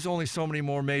 there's only so many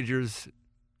more majors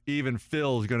even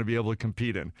Phil's going to be able to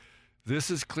compete in. This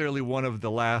is clearly one of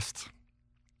the last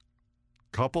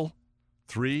couple,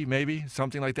 3 maybe,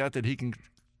 something like that he can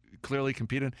clearly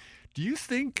compete in. Do you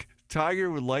think Tiger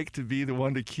would like to be the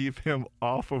one to keep him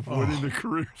off of winning the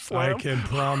career slam? I can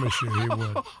promise you he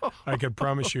would. I can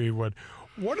promise you he would.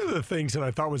 One of the things that I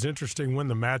thought was interesting when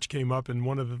the match came up, and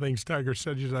one of the things Tiger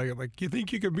said, he's like, you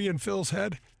think you could be in Phil's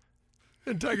head?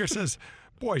 And Tiger says,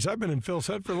 boys, I've been in Phil's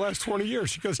head for the last 20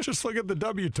 years. He goes, just look at the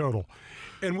W total.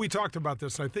 And we talked about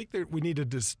this, and I think that we need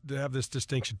to have this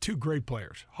distinction. 2 great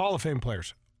players, Hall of Fame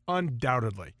players,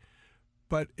 undoubtedly.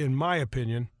 But in my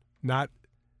opinion, not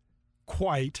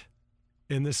quite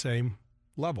in the same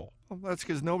level. Well, that's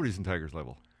because nobody's in Tiger's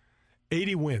level.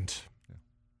 80 wins. Yeah.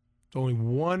 There's only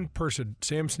one person.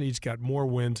 Sam Snead's got more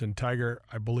wins, and Tiger,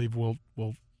 I believe, will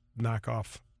knock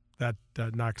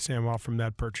Sam off from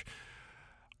that perch.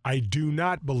 I do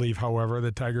not believe, however,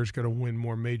 that Tiger's going to win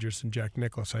more majors than Jack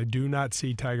Nicklaus. I do not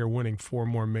see Tiger winning 4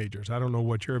 more majors. I don't know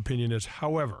what your opinion is.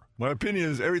 However, my opinion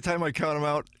is every time I count him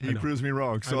out, he proves me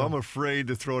wrong. So I'm afraid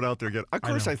to throw it out there again. Of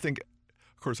course I think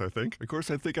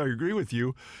I agree with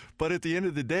you. But at the end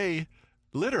of the day,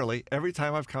 literally every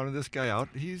time I've counted this guy out,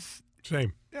 he's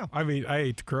same. Yeah. I mean, I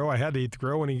ate the crow. I had to eat the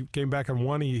crow. When he came back and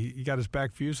won, he got his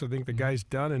back fused. I think the guy's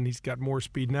done, and he's got more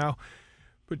speed now.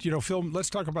 But, Phil,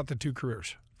 let's talk about the 2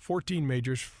 careers. 14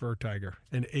 majors for Tiger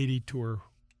and 80 tour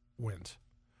wins.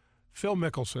 Phil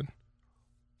Mickelson,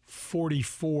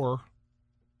 44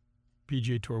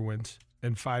 PGA Tour wins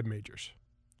and 5 majors.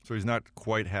 So he's not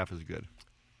quite half as good.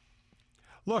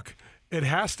 Look, it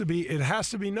has to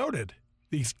be noted.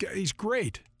 He's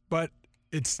great, but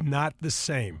it's not the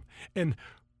same. And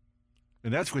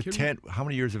that's with 10. How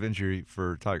many years of injury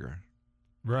for Tiger?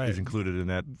 Right. Is included in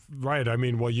that. Right. I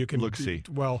mean, well, you can look-see.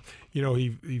 Well,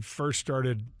 he first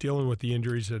started dealing with the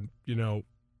injuries at,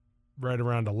 right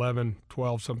around 11,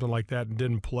 12, something like that, and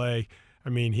didn't play. I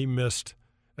mean, he missed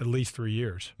at least 3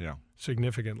 years. Yeah.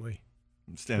 Significantly.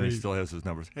 Stanley still has his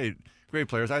numbers. Hey, great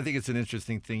players. I think it's an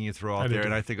interesting thing you throw out there,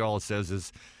 and I think all it says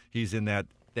is he's in that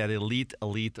elite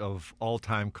of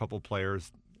all-time couple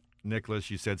players. Nicklaus,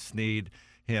 you said Snead,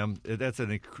 him. That's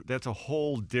a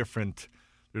whole different.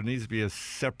 There needs to be a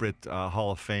separate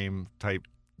Hall of Fame type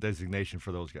designation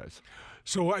for those guys.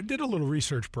 So I did a little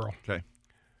research, Pearl. Okay.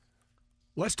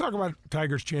 Let's talk about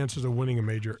Tiger's chances of winning a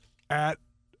major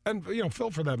and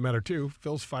Phil for that matter too.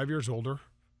 Phil's 5 years older,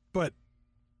 but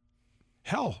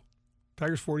hell,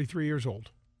 Tiger's 43 years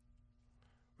old.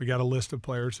 We got a list of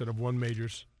players that have won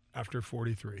majors after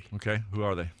 43. Okay, who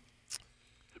are they?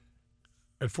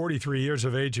 At 43 years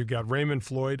of age, you've got Raymond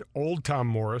Floyd, Old Tom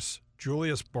Morris,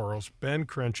 Julius Burrows, Ben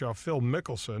Crenshaw, Phil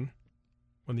Mickelson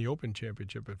won the Open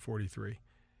Championship at 43,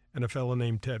 and a fellow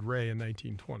named Ted Ray in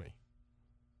 1920.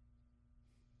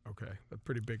 Okay, a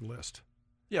pretty big list.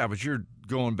 Yeah, but you're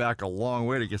going back a long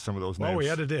way to get some of those names. Oh, we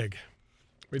had to dig.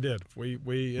 We did. I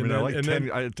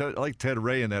like Ted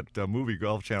Ray in that movie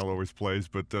Golf Channel always plays,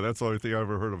 but that's the only thing I've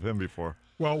ever heard of him before.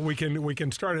 Well, we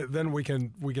can start it. Then we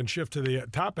can shift to the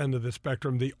top end of the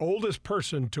spectrum. The oldest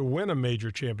person to win a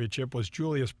major championship was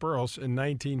Julius Burroughs in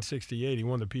 1968. He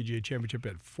won the PGA Championship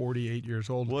at 48 years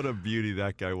old. What a beauty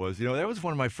that guy was. You know, that was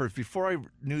one of my first. Before I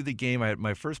knew the game,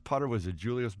 my first putter was a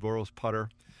Julius Burroughs putter,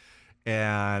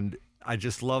 and I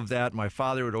just loved that. My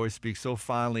father would always speak so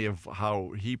fondly of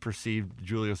how he perceived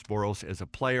Julius Burroughs as a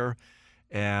player,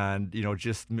 and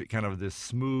just kind of this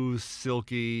smooth,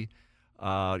 silky.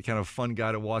 Kind of fun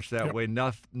guy to watch that way.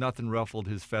 Nothing ruffled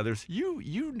his feathers.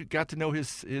 You got to know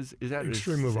his is that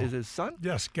extremely well. Is his son?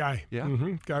 Yes, Guy. Yeah,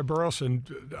 Guy Burroughs, and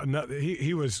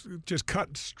he was just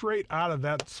cut straight out of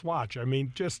that swatch. I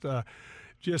mean, just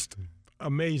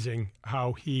amazing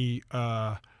how he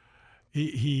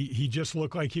just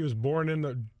looked like he was born in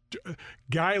the.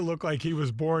 Guy looked like he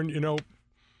was born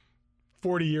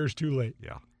 40 years too late.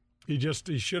 Yeah, he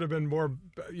should have been more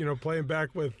playing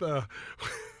back with.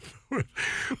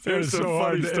 There's some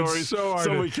funny stories.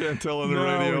 So we can't tell on the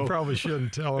radio. No, we probably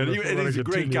shouldn't tell him. And he's a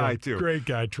great guy, too. Great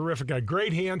guy, terrific guy.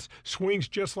 Great hands, swings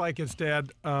just like his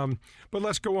dad. But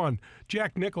let's go on.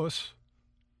 Jack Nicklaus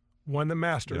won the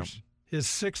Masters, his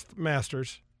 6th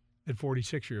Masters at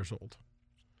 46 years old.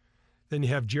 Then you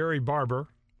have Jerry Barber.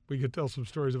 We could tell some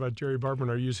stories about Jerry Barber in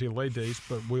our UCLA days,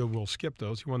 but we'll skip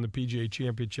those. He won the PGA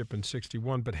Championship in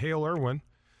 61. But Hale Irwin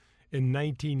in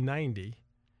 1990.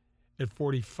 At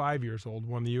 45 years old,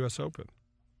 won the U.S. Open.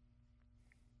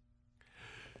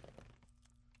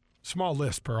 Small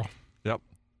list, Pearl. Yep.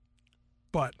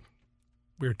 But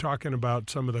we were talking about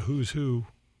some of the who's who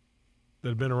that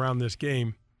have been around this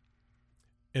game,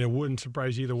 and it wouldn't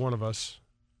surprise either one of us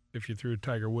if you threw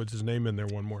Tiger Woods' name in there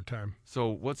one more time. So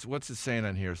what's it saying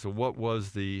on here? So what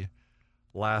was the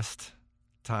last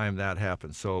time that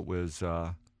happened? So it was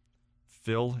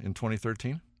Phil in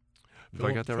 2013? Did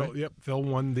I get that right? Yep. Phil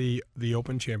won the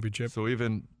Open Championship. So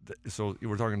so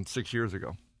we're talking 6 years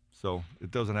ago. So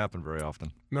it doesn't happen very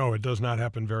often. No, it does not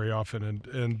happen very often,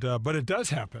 but it does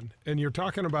happen. And you're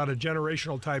talking about a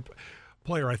generational type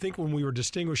player. I think when we were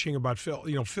distinguishing about Phil,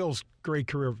 Phil's great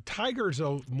career. Tiger's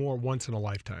more once in a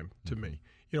lifetime to me.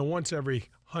 Once every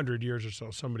 100 years or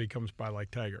so, somebody comes by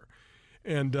like Tiger,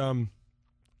 and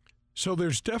so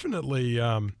there's definitely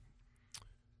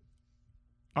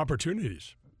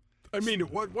opportunities. I mean,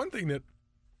 one thing that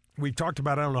we've talked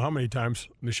about, I don't know how many times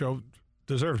on the show,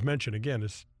 deserves mention again,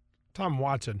 is Tom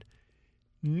Watson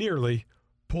nearly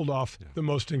pulled off the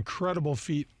most incredible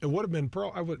feat. It would have been,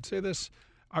 Pearl, I would say this,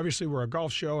 obviously we're a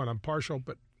golf show and I'm partial,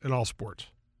 but in all sports.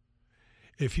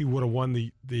 If he would have won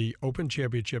the Open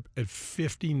Championship at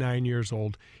 59 years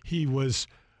old, he was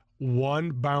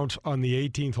one bounce on the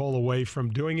 18th hole away from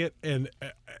doing it, and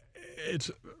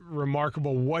it's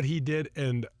remarkable what he did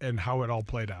and how it all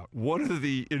played out. One of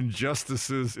the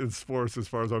injustices in sports, as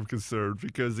far as I'm concerned,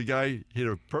 because the guy hit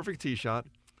a perfect tee shot.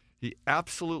 He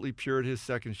absolutely pured his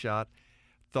second shot,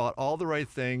 thought all the right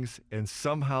things, and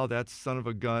somehow that son of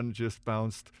a gun just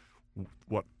bounced,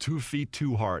 2 feet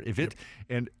too hard.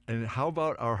 And how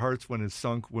about our hearts when it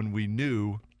sunk when we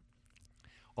knew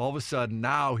all of a sudden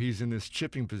now he's in this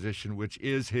chipping position, which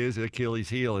is his Achilles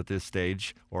heel at this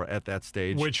stage, or at that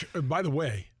stage. Which, by the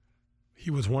way, he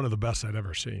was one of the best I'd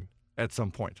ever seen. At some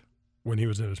point. When he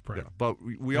was in his prime. Yeah, but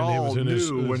we all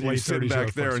knew when he's sitting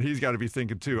back there, and he's got to be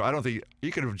thinking too. I don't think he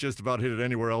could have just about hit it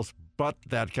anywhere else but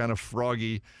that kind of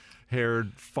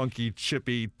froggy-haired, funky,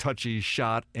 chippy, touchy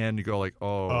shot, and you go like,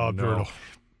 oh no. Brutal.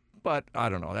 But I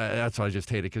don't know. That's why I just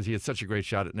hate it, because he had such a great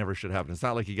shot. It never should happen. It's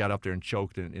not like he got up there and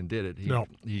choked and did it.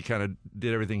 He kind of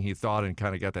did everything he thought and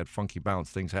kind of got that funky bounce.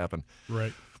 Things happen.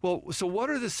 Right. Well, so what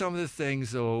are some of the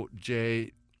things, though,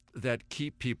 Jay, that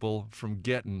keep people from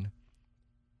getting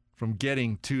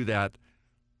to that,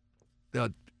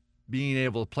 being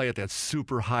able to play at that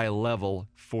super high level,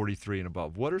 43 and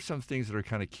above? What are some things that are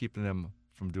kind of keeping them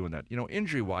from doing that?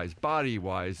 Injury-wise,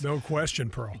 body-wise. No question,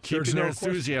 Pearl. Keeping their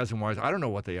enthusiasm-wise. I don't know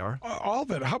what they are. All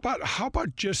of it. How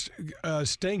about just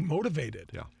staying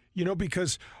motivated? Yeah.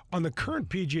 Because on the current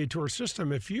PGA Tour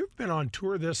system, if you've been on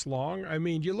tour this long, I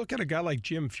mean, you look at a guy like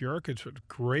Jim Furyk, it's a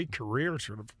great career,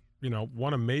 sort of,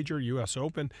 won a major U.S.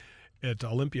 Open at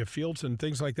Olympia Fields and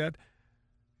things like that.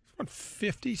 He's won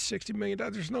 $50, $60 million.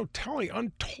 There's no telling,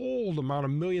 untold amount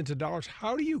of millions of dollars.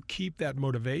 How do you keep that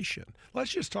motivation? Let's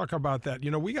just talk about that.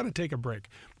 We got to take a break.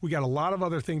 We got a lot of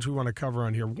other things we want to cover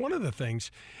on here. One of the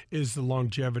things is the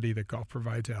longevity that golf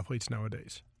provides athletes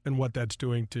nowadays, and what that's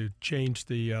doing to change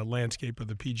the landscape of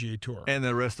the PGA Tour. And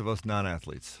the rest of us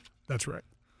non-athletes. That's right.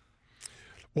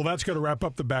 Well, that's going to wrap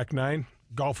up the Back Nine.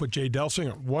 Golf with Jay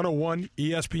Delsing on 101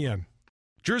 ESPN.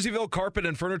 Jerseyville Carpet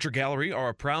and Furniture Gallery are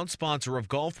a proud sponsor of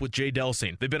Golf with Jay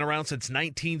Delsing. They've been around since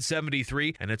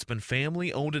 1973, and it's been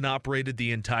family owned and operated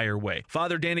the entire way.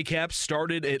 Father Danny Capps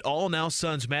started it all. Now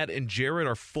sons Matt and Jared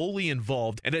are fully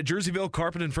involved. And at Jerseyville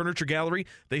Carpet and Furniture Gallery,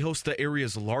 they host the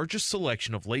area's largest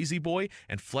selection of Lazy Boy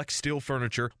and Flex Steel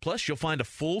furniture. Plus, you'll find a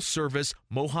full-service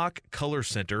Mohawk Color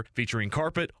Center featuring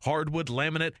carpet, hardwood,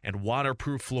 laminate, and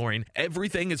waterproof flooring.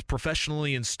 Everything is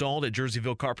professionally installed at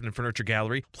Jerseyville Carpet and Furniture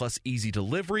Gallery, plus easy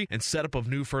delivery and setup of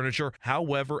new furniture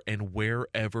however and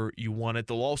wherever you want it.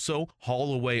 They'll also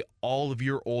haul away all of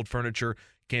your old furniture.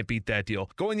 Can't beat that deal.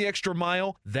 Going the extra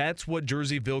mile, that's what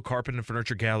Jerseyville Carpet and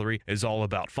Furniture Gallery is all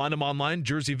about. Find them online,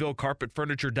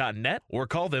 jerseyvillecarpetfurniture.net, or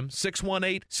call them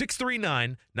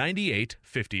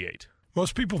 618-639-9858.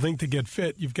 Most people think to get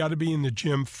fit, you've got to be in the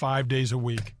gym 5 days a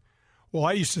week. Well,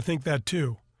 I used to think that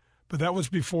too, but that was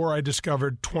before I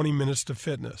discovered 20 Minutes to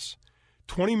Fitness.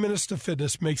 20 Minutes to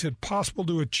Fitness makes it possible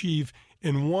to achieve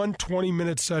in one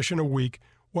 20-minute session a week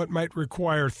what might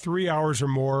require 3 hours or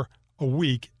more a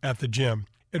week at the gym.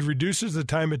 It reduces the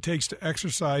time it takes to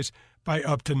exercise by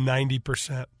up to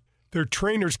 90%. Their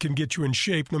trainers can get you in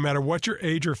shape no matter what your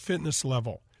age or fitness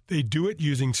level. They do it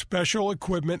using special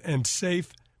equipment and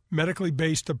safe, medically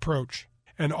based approach.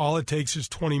 And all it takes is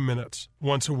 20 minutes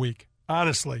once a week.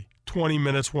 Honestly, 20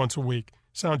 minutes once a week.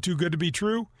 Sound too good to be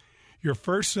true? Your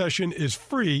first session is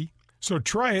free, so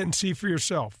try it and see for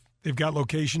yourself. They've got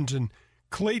locations in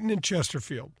Clayton and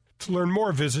Chesterfield. To learn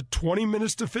more, visit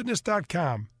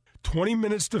 20minutestofitness.com. 20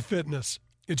 Minutes to Fitness.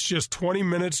 It's just 20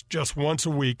 minutes just once a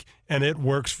week, and it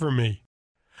works for me.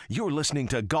 You're listening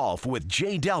to Golf with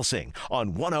Jay Delsing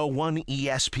on 101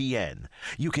 ESPN.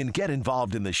 You can get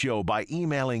involved in the show by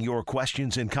emailing your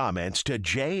questions and comments to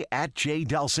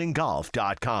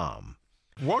jay@jdelsinggolf.com.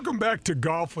 Welcome back to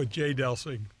Golf with Jay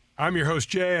Delsing. I'm your host,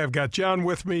 Jay. I've got John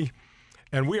with me,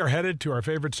 and we are headed to our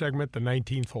favorite segment, the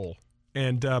 19th hole.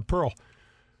 And Pearl,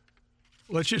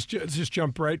 let's just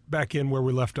jump right back in where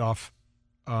we left off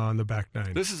on the back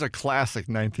nine. This is a classic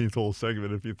 19th hole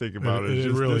segment if you think about it. It It's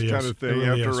just really this is. kind of thing. It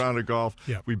really After is. a round of golf,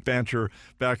 we banter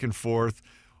back and forth.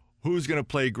 Who's going to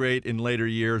play great in later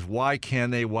years? Why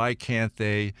can they? Why can't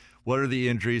they? What are the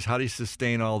injuries? How do you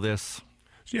sustain all this?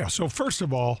 Yeah, so first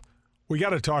of all, we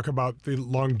got to talk about the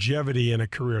longevity in a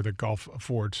career that golf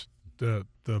affords the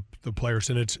players,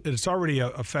 and it's already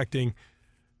affecting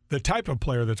the type of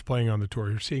player that's playing on the tour.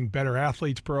 You're seeing better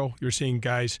athletes, Pearl. You're seeing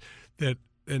guys that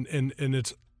and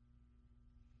it's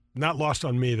not lost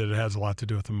on me that it has a lot to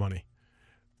do with the money,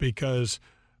 because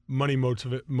money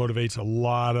motivates a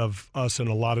lot of us in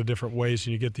a lot of different ways,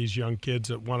 and you get these young kids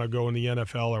that want to go in the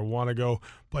NFL or want to go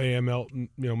play ML,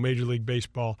 Major League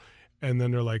Baseball, and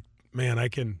then they're like, man, I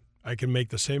can make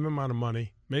the same amount of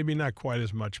money, maybe not quite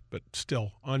as much, but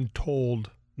still untold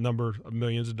number of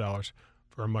millions of dollars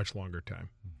for a much longer time.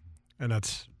 And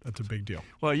that's a big deal.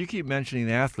 Well, you keep mentioning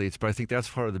the athletes, but I think that's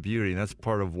part of the beauty, and that's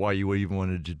part of why you even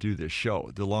wanted to do this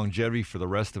show. The longevity for the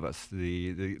rest of us,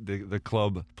 the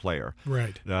club player,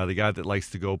 right? The guy that likes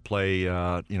to go play,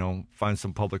 find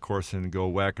some public course and go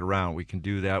whack it around. We can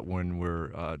do that when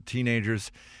we're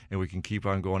teenagers, and we can keep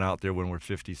on going out there when we're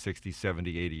 50, 60,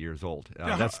 70, 80 years old.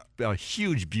 That's a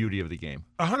huge beauty of the game.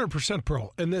 100%,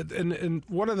 Pearl. And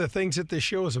one of the things that this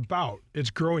show is about,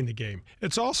 it's growing the game.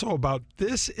 It's also about,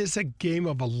 this is a game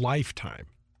of a lifetime.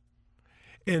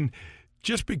 And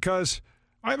just because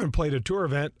I haven't played a tour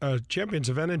event, a Champions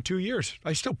event in 2 years,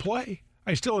 I still play.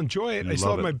 I still enjoy it. I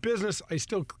still have my business. I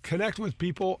still connect with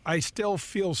people. I still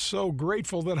feel so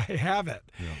grateful that I have it.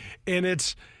 Yeah. And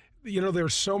it's,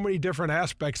 there's so many different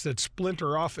aspects that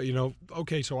splinter off.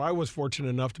 Okay, so I was fortunate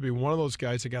enough to be one of those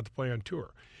guys that got to play on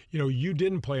tour. You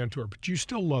didn't play on tour, but you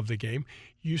still love the game.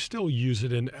 You still use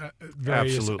it in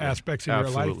various aspects of your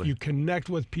life. You connect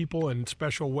with people in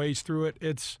special ways through it.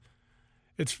 It's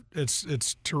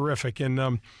terrific.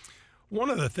 And one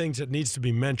of the things that needs to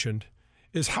be mentioned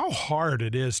is how hard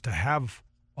it is to have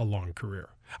a long career.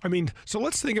 I mean, so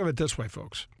let's think of it this way,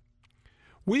 folks.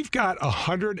 We've got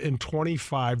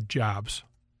 125 jobs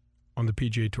on the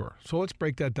PGA Tour. So let's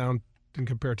break that down and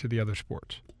compare it to the other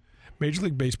sports. Major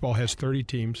League Baseball has 30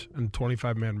 teams and a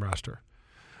 25-man roster.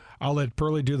 I'll let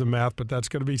Pearlie do the math, but that's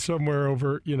going to be somewhere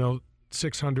over,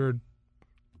 600,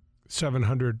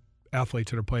 700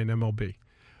 athletes that are playing MLB.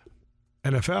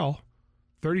 NFL,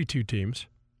 32 teams,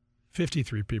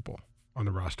 53 people on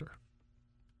the roster.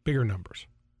 Bigger numbers.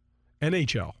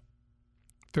 NHL,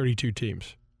 32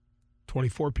 teams,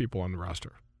 24 people on the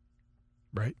roster.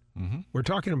 Right? Mm-hmm. We're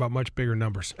talking about much bigger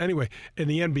numbers. Anyway, in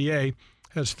the NBA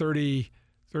has 30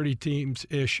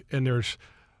 teams-ish, and there's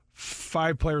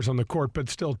 5 players on the court, but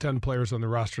still 10 players on the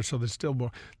roster, so there's still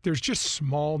more. There's just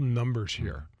small numbers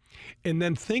here. And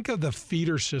then think of the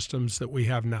feeder systems that we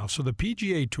have now. So the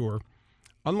PGA Tour,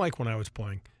 unlike when I was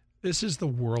playing, this is the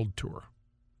World Tour.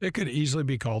 It could easily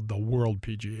be called the World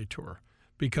PGA Tour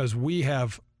because we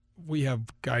have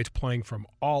guys playing from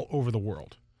all over the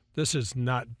world. This is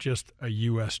not just a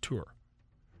U.S. tour,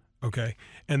 okay?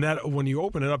 And that when you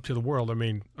open it up to the world, I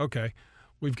mean, okay,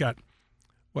 we've got,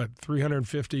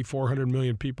 350, 400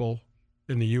 million people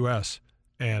in the U.S.,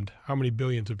 and how many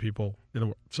billions of people in the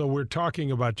world? So we're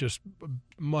talking about just a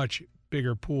much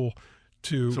bigger pool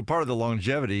to... So part of the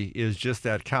longevity is just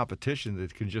that competition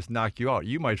that can just knock you out.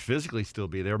 You might physically still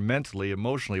be there, mentally,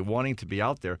 emotionally, wanting to be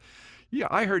out there. Yeah,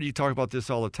 I heard you talk about this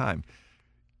all the time.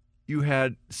 You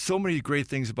had so many great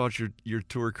things about your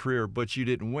tour career, but you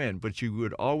didn't win. But you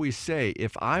would always say,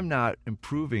 if I'm not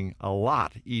improving a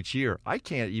lot each year, I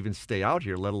can't even stay out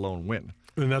here, let alone win.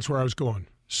 And that's where I was going.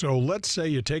 So let's say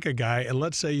you take a guy, and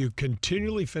let's say you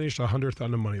continually finish 100th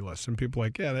on the money list, and people are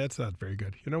like, yeah, that's not very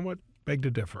good. You know what? Beg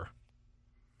to differ.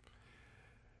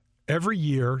 Every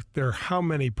year, there are how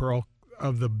many, Pearl,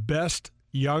 of the best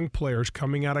young players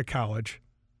coming out of college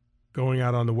going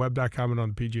out on the web.com and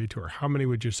on the PGA Tour? How many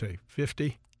would you say?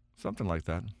 50? Something like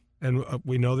that. And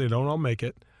we know they don't all make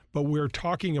it, but we're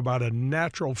talking about a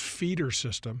natural feeder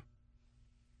system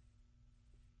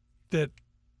that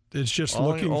is just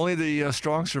looking... Only the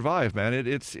strong survive, man.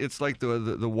 It's like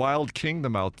the wild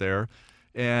kingdom out there,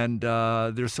 and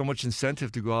there's so much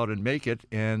incentive to go out and make it,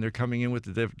 and they're coming in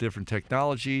with the different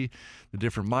technology, the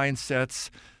different mindsets,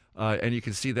 and you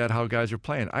can see that how guys are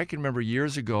playing. I can remember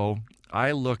years ago,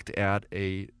 I looked at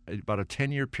about a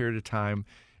 10-year period of time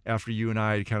after you and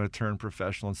I had kind of turned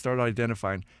professional and started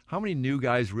identifying how many new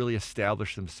guys really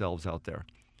established themselves out there.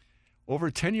 Over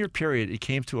a 10-year period, it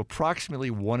came to approximately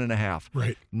 1.5.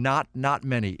 Right. Not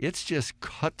many. It's just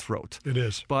cutthroat. It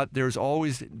is. But there's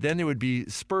always, then there would be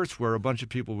spurts where a bunch of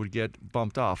people would get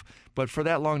bumped off. But for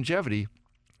that longevity,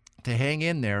 to hang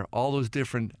in there, all those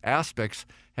different aspects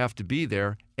have to be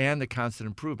there, and the constant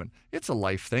improvement. It's a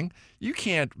life thing. You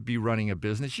can't be running a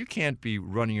business. You can't be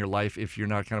running your life if you're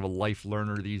not kind of a life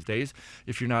learner these days,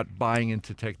 if you're not buying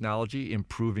into technology,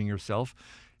 improving yourself.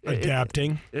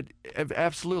 Adapting. It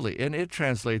absolutely, and it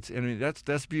translates. I mean, that's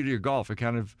the beauty of golf. It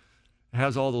kind of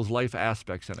has all those life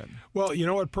aspects in it. Well, you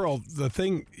know what, Pearl? The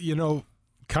thing,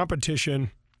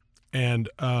 competition and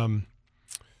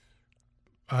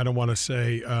I don't want to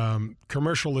say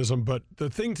commercialism, but the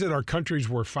things that our countries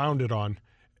were founded on.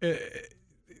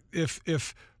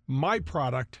 If my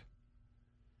product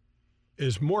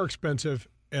is more expensive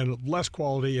and less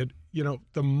quality,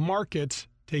 the markets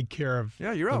take care of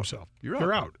themselves.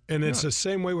 You're out. And it's the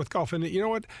same way with golf. And you know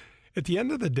what? At the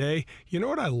end of the day, you know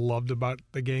what I loved about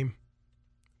the game?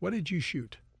 What did you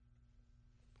shoot?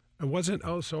 It wasn't,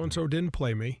 so-and-so didn't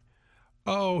play me.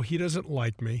 Oh, he doesn't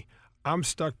like me. I'm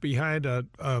stuck behind a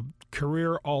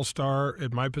career all-star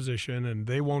at my position, and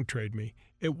they won't trade me.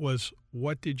 It was,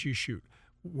 what did you shoot?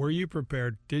 Were you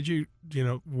prepared? Did you,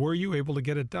 were you able to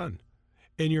get it done?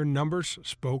 And your numbers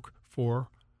spoke for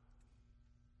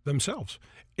themselves.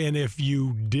 And if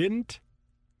you didn't,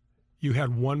 you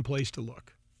had one place to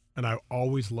look. And I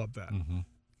always loved that. Mm-hmm.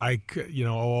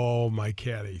 My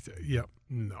caddy. Yep,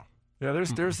 no. Yeah,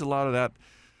 there's a lot of that.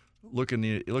 Look in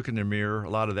the mirror, a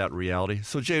lot of that reality.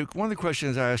 So, Jay, one of the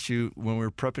questions I asked you when we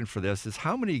were prepping for this is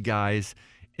how many guys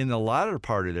in the latter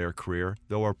part of their career,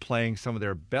 though, are playing some of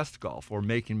their best golf or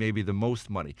making maybe the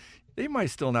most money? They might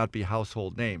still not be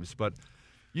household names, but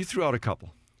you threw out a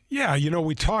couple. Yeah,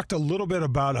 we talked a little bit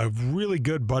about a really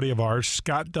good buddy of ours,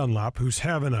 Scott Dunlop, who's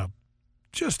having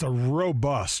just a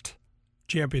robust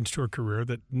Champions Tour career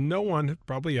that no one had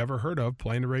probably ever heard of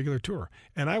playing the regular tour.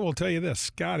 And I will tell you this,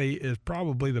 Scotty is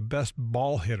probably the best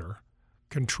ball hitter,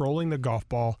 controlling the golf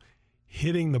ball,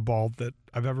 hitting the ball that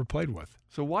I've ever played with.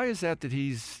 So why is that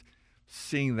he's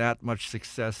seeing that much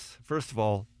success? First of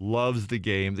all, loves the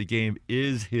game. The game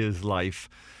is his life.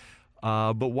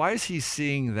 But why is he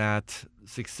seeing that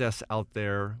success out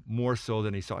there more so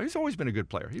than he saw? He's always been a good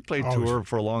player. He played tour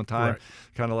for a long time,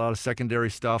 kind of a lot of secondary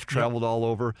stuff, traveled all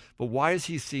over. But why is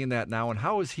he seeing that now, and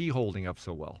how is he holding up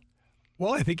so well?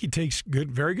 Well, I think he takes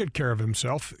very good care of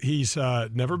himself. He's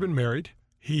never been married.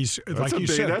 He's like you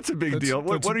said. That's a big deal.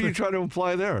 What are you trying to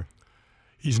imply there?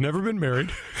 He's never been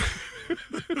married.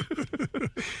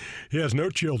 He has no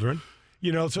children.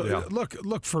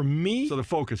 Look, for me... So the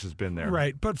focus has been there.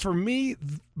 Right. But for me,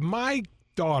 my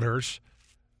daughters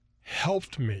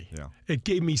helped me. Yeah. It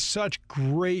gave me such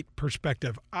great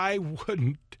perspective. I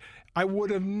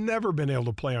would have never been able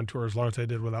to play on tour as long as I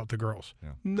did without the girls. Yeah.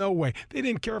 No way. They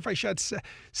didn't care if I shot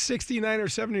 69 or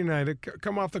 79 to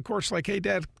come off the course like, hey,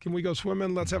 Dad, can we go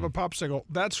swimming? Let's have a popsicle.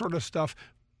 That sort of stuff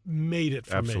made it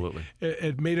for Absolutely. me.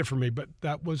 It made it for me, but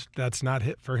that's not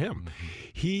it for him.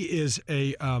 He is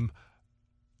a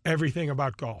everything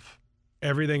about golf.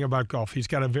 Everything about golf. He's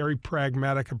got a very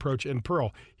pragmatic approach. And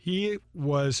Pearl, he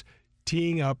was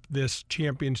teeing up this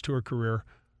Champions Tour career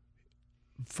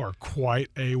for quite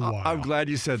a while. I'm glad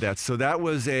you said that. So that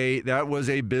was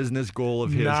a business goal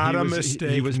of his. Not a mistake.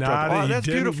 He was not that's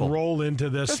he didn't beautiful. roll into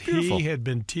this. That's beautiful. He had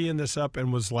been teeing this up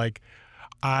and was like,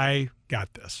 I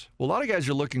got this. Well, a lot of guys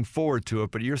are looking forward to it,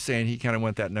 but you're saying he kind of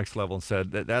went that next level and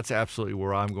said that's absolutely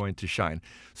where I'm going to shine.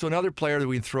 So another player that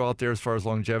we can throw out there as far as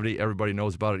longevity, everybody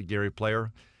knows about it, Gary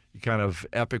Player. Kind of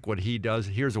epic what he does.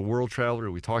 Here's a world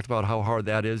traveler. We talked about how hard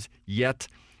that is, yet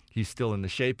he's still in the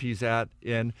shape he's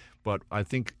in, but I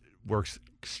think works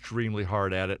extremely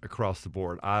hard at it across the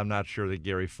board. I'm not sure that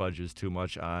Gary fudges too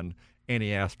much on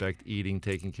any aspect, eating,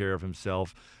 taking care of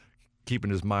himself,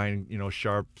 keeping his mind,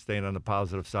 sharp, staying on the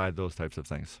positive side, those types of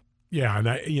things. Yeah, and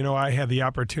I had the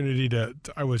opportunity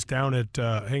I was down at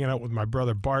hanging out with my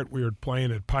brother Bart. We were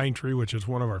playing at Pine Tree, which is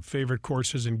one of our favorite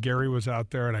courses, and Gary was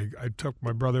out there, and I took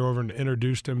my brother over and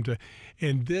introduced him to,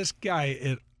 and this guy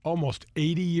at almost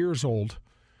 80 years old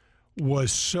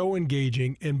was so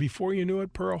engaging, and before you knew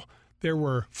it, Pearl, there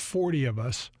were 40 of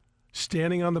us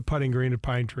standing on the putting green at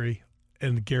Pine Tree,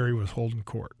 and Gary was holding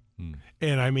court.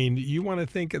 And I mean, you want to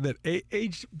think that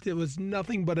age, it was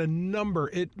nothing but a number.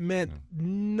 It meant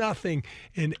nothing.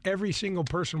 And every single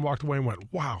person walked away and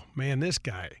went, wow, man, this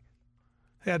guy,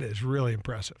 that is really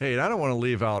impressive. Hey, and I don't want to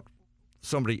leave out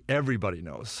somebody everybody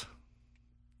knows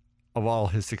of all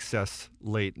his success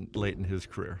late in his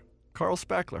career. Carl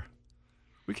Spackler.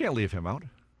 We can't leave him out.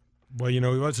 Well, he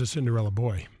was a Cinderella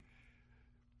boy.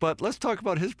 But let's talk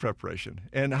about his preparation.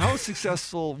 And how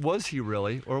successful was he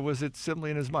really, or was it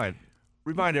simply in his mind?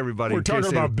 Remind everybody. We're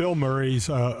talking about Bill Murray's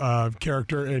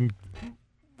character in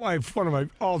one of my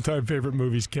all-time favorite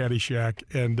movies, Caddyshack,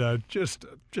 and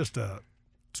just a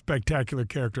spectacular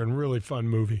character and really fun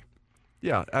movie.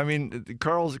 Yeah, I mean,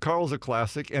 Carl's a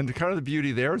classic, and kind of the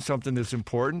beauty there and something that's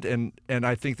important, and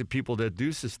I think the people that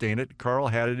do sustain it, Carl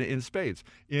had it in spades.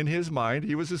 In his mind,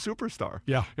 he was a superstar.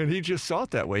 Yeah. And he just saw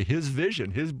it that way, his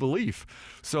vision, his belief.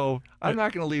 So I'm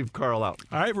not going to leave Carl out.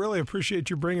 I really appreciate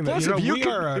you bringing that. Plus, We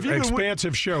are an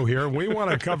expansive show here. We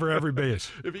want to cover every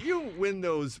base. If you win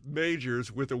those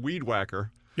majors with a weed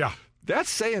whacker, yeah, that's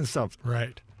saying something.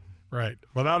 Right.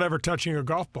 Without ever touching a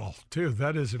golf ball, too.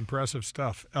 That is impressive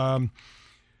stuff. Well,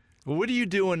 what are you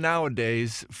doing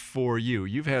nowadays for you?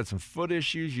 You've had some foot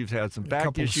issues. You've had some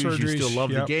back issues. Surgeries, you still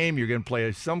love yep. the game. You're going to play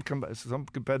some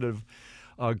competitive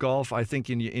golf, I think,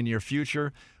 in your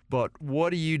future. But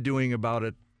what are you doing about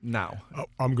it now?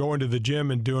 I'm going to the gym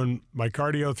and doing my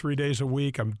cardio 3 days a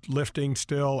week. I'm lifting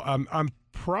still. I'm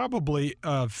probably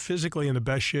physically in the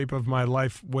best shape of my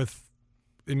life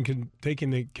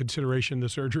taking into consideration the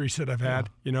surgeries that I've had.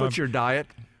 What's your diet?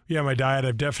 Yeah, my diet.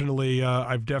 I've definitely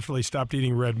stopped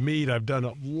eating red meat. I've done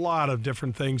a lot of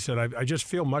different things that I just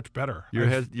feel much better. Your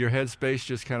headspace,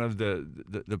 just kind of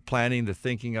the planning, the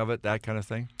thinking of it, that kind of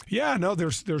thing. Yeah, no,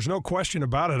 there's no question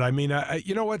about it. I mean,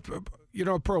 you know what,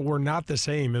 Pearl, we're not the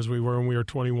same as we were when we were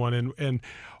 21, and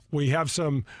we have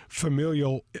some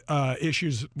familial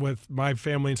issues with my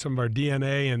family and some of our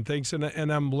DNA and things, and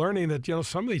I'm learning that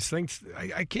some of these things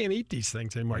I can't eat these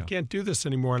things anymore. Yeah. I can't do this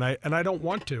anymore, and I don't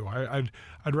want to.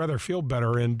 I'd rather feel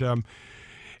better, and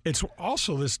it's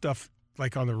also this stuff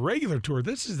like on the regular tour.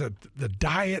 This is the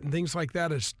diet and things like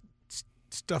that is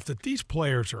stuff that these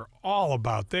players are all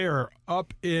about. They are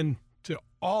up into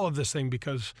all of this thing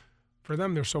because for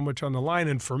them there's so much on the line,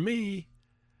 and for me,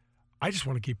 I just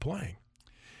want to keep playing.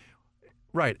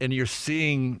 Right, and you're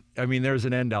seeing, I mean, there's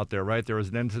an end out there, right? There was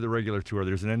an end to the regular tour.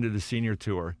 There's an end to the senior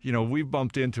tour. We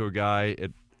bumped into a guy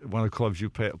at one of the clubs you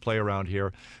play around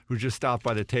here who just stopped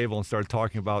by the table and started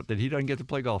talking about that he doesn't get to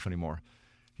play golf anymore.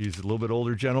 He's a little bit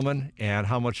older gentleman and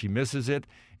how much he misses it.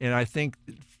 And I think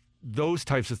those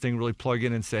types of things really plug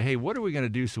in and say, hey, what are we going to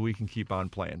do so we can keep on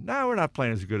playing? Now we're not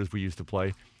playing as good as we used to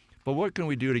play. But what can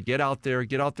we do to get out there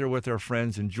with our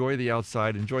friends, enjoy the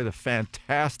outside, enjoy the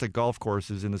fantastic golf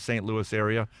courses in the St. Louis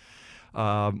area?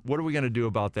 What are we going to do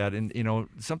about that? And,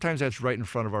 sometimes that's right in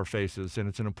front of our faces, and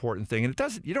it's an important thing. And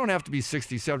you don't have to be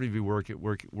 60, 70 to be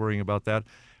worrying about that.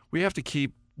 We have to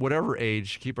keep whatever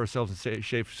age, keep ourselves in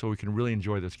shape so we can really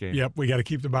enjoy this game. Yep, we got to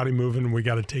keep the body moving. We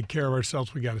got to take care of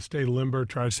ourselves. We got to stay limber,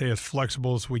 try to stay as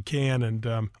flexible as we can.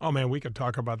 And, oh, man, we could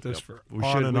talk about this for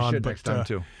on and on. We should next time,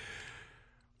 too.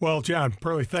 Well, John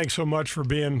Pearlie, thanks so much for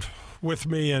being with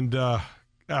me. And,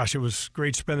 gosh, it was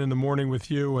great spending the morning with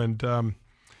you. And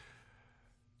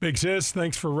Big Sis,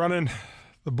 thanks for running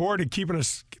the board and keeping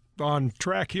us on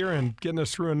track here and getting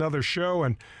us through another show.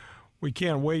 And we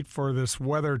can't wait for this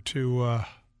weather to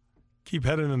keep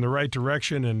heading in the right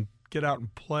direction and get out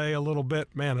and play a little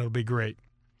bit. Man, it'll be great.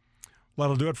 Well,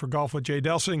 that'll do it for Golf with Jay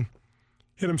Delsing.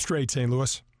 Hit 'em straight, St.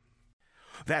 Louis.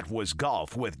 That was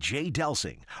Golf with Jay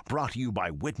Delsing, brought to you by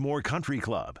Whitmore Country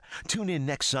Club. Tune in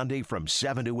next Sunday from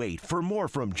 7 to 8 for more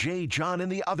from Jay, John,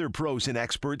 and the other pros and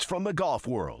experts from the golf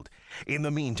world. In the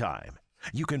meantime,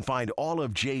 you can find all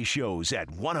of Jay's shows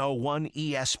at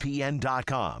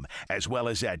 101ESPN.com, as well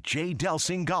as at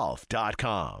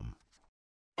jdelsinggolf.com.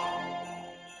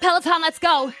 Peloton, let's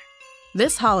go!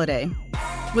 This holiday,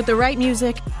 with the right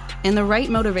music and the right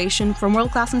motivation from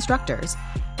world-class instructors,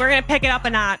 We're going to pick it up a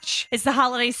notch. It's the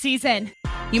holiday season.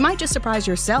 you might just surprise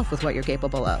yourself with what you're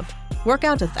capable of. Work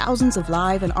out to thousands of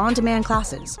live and on-demand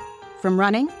classes, from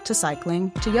running to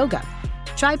cycling to yoga.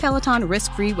 Try Peloton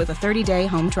risk-free with a 30-day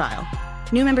home trial.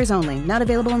 New members only, not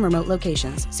available in remote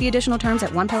locations. See additional terms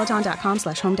at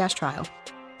onepeloton.com/home-trial.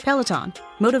 Peloton,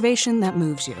 motivation that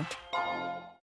moves you.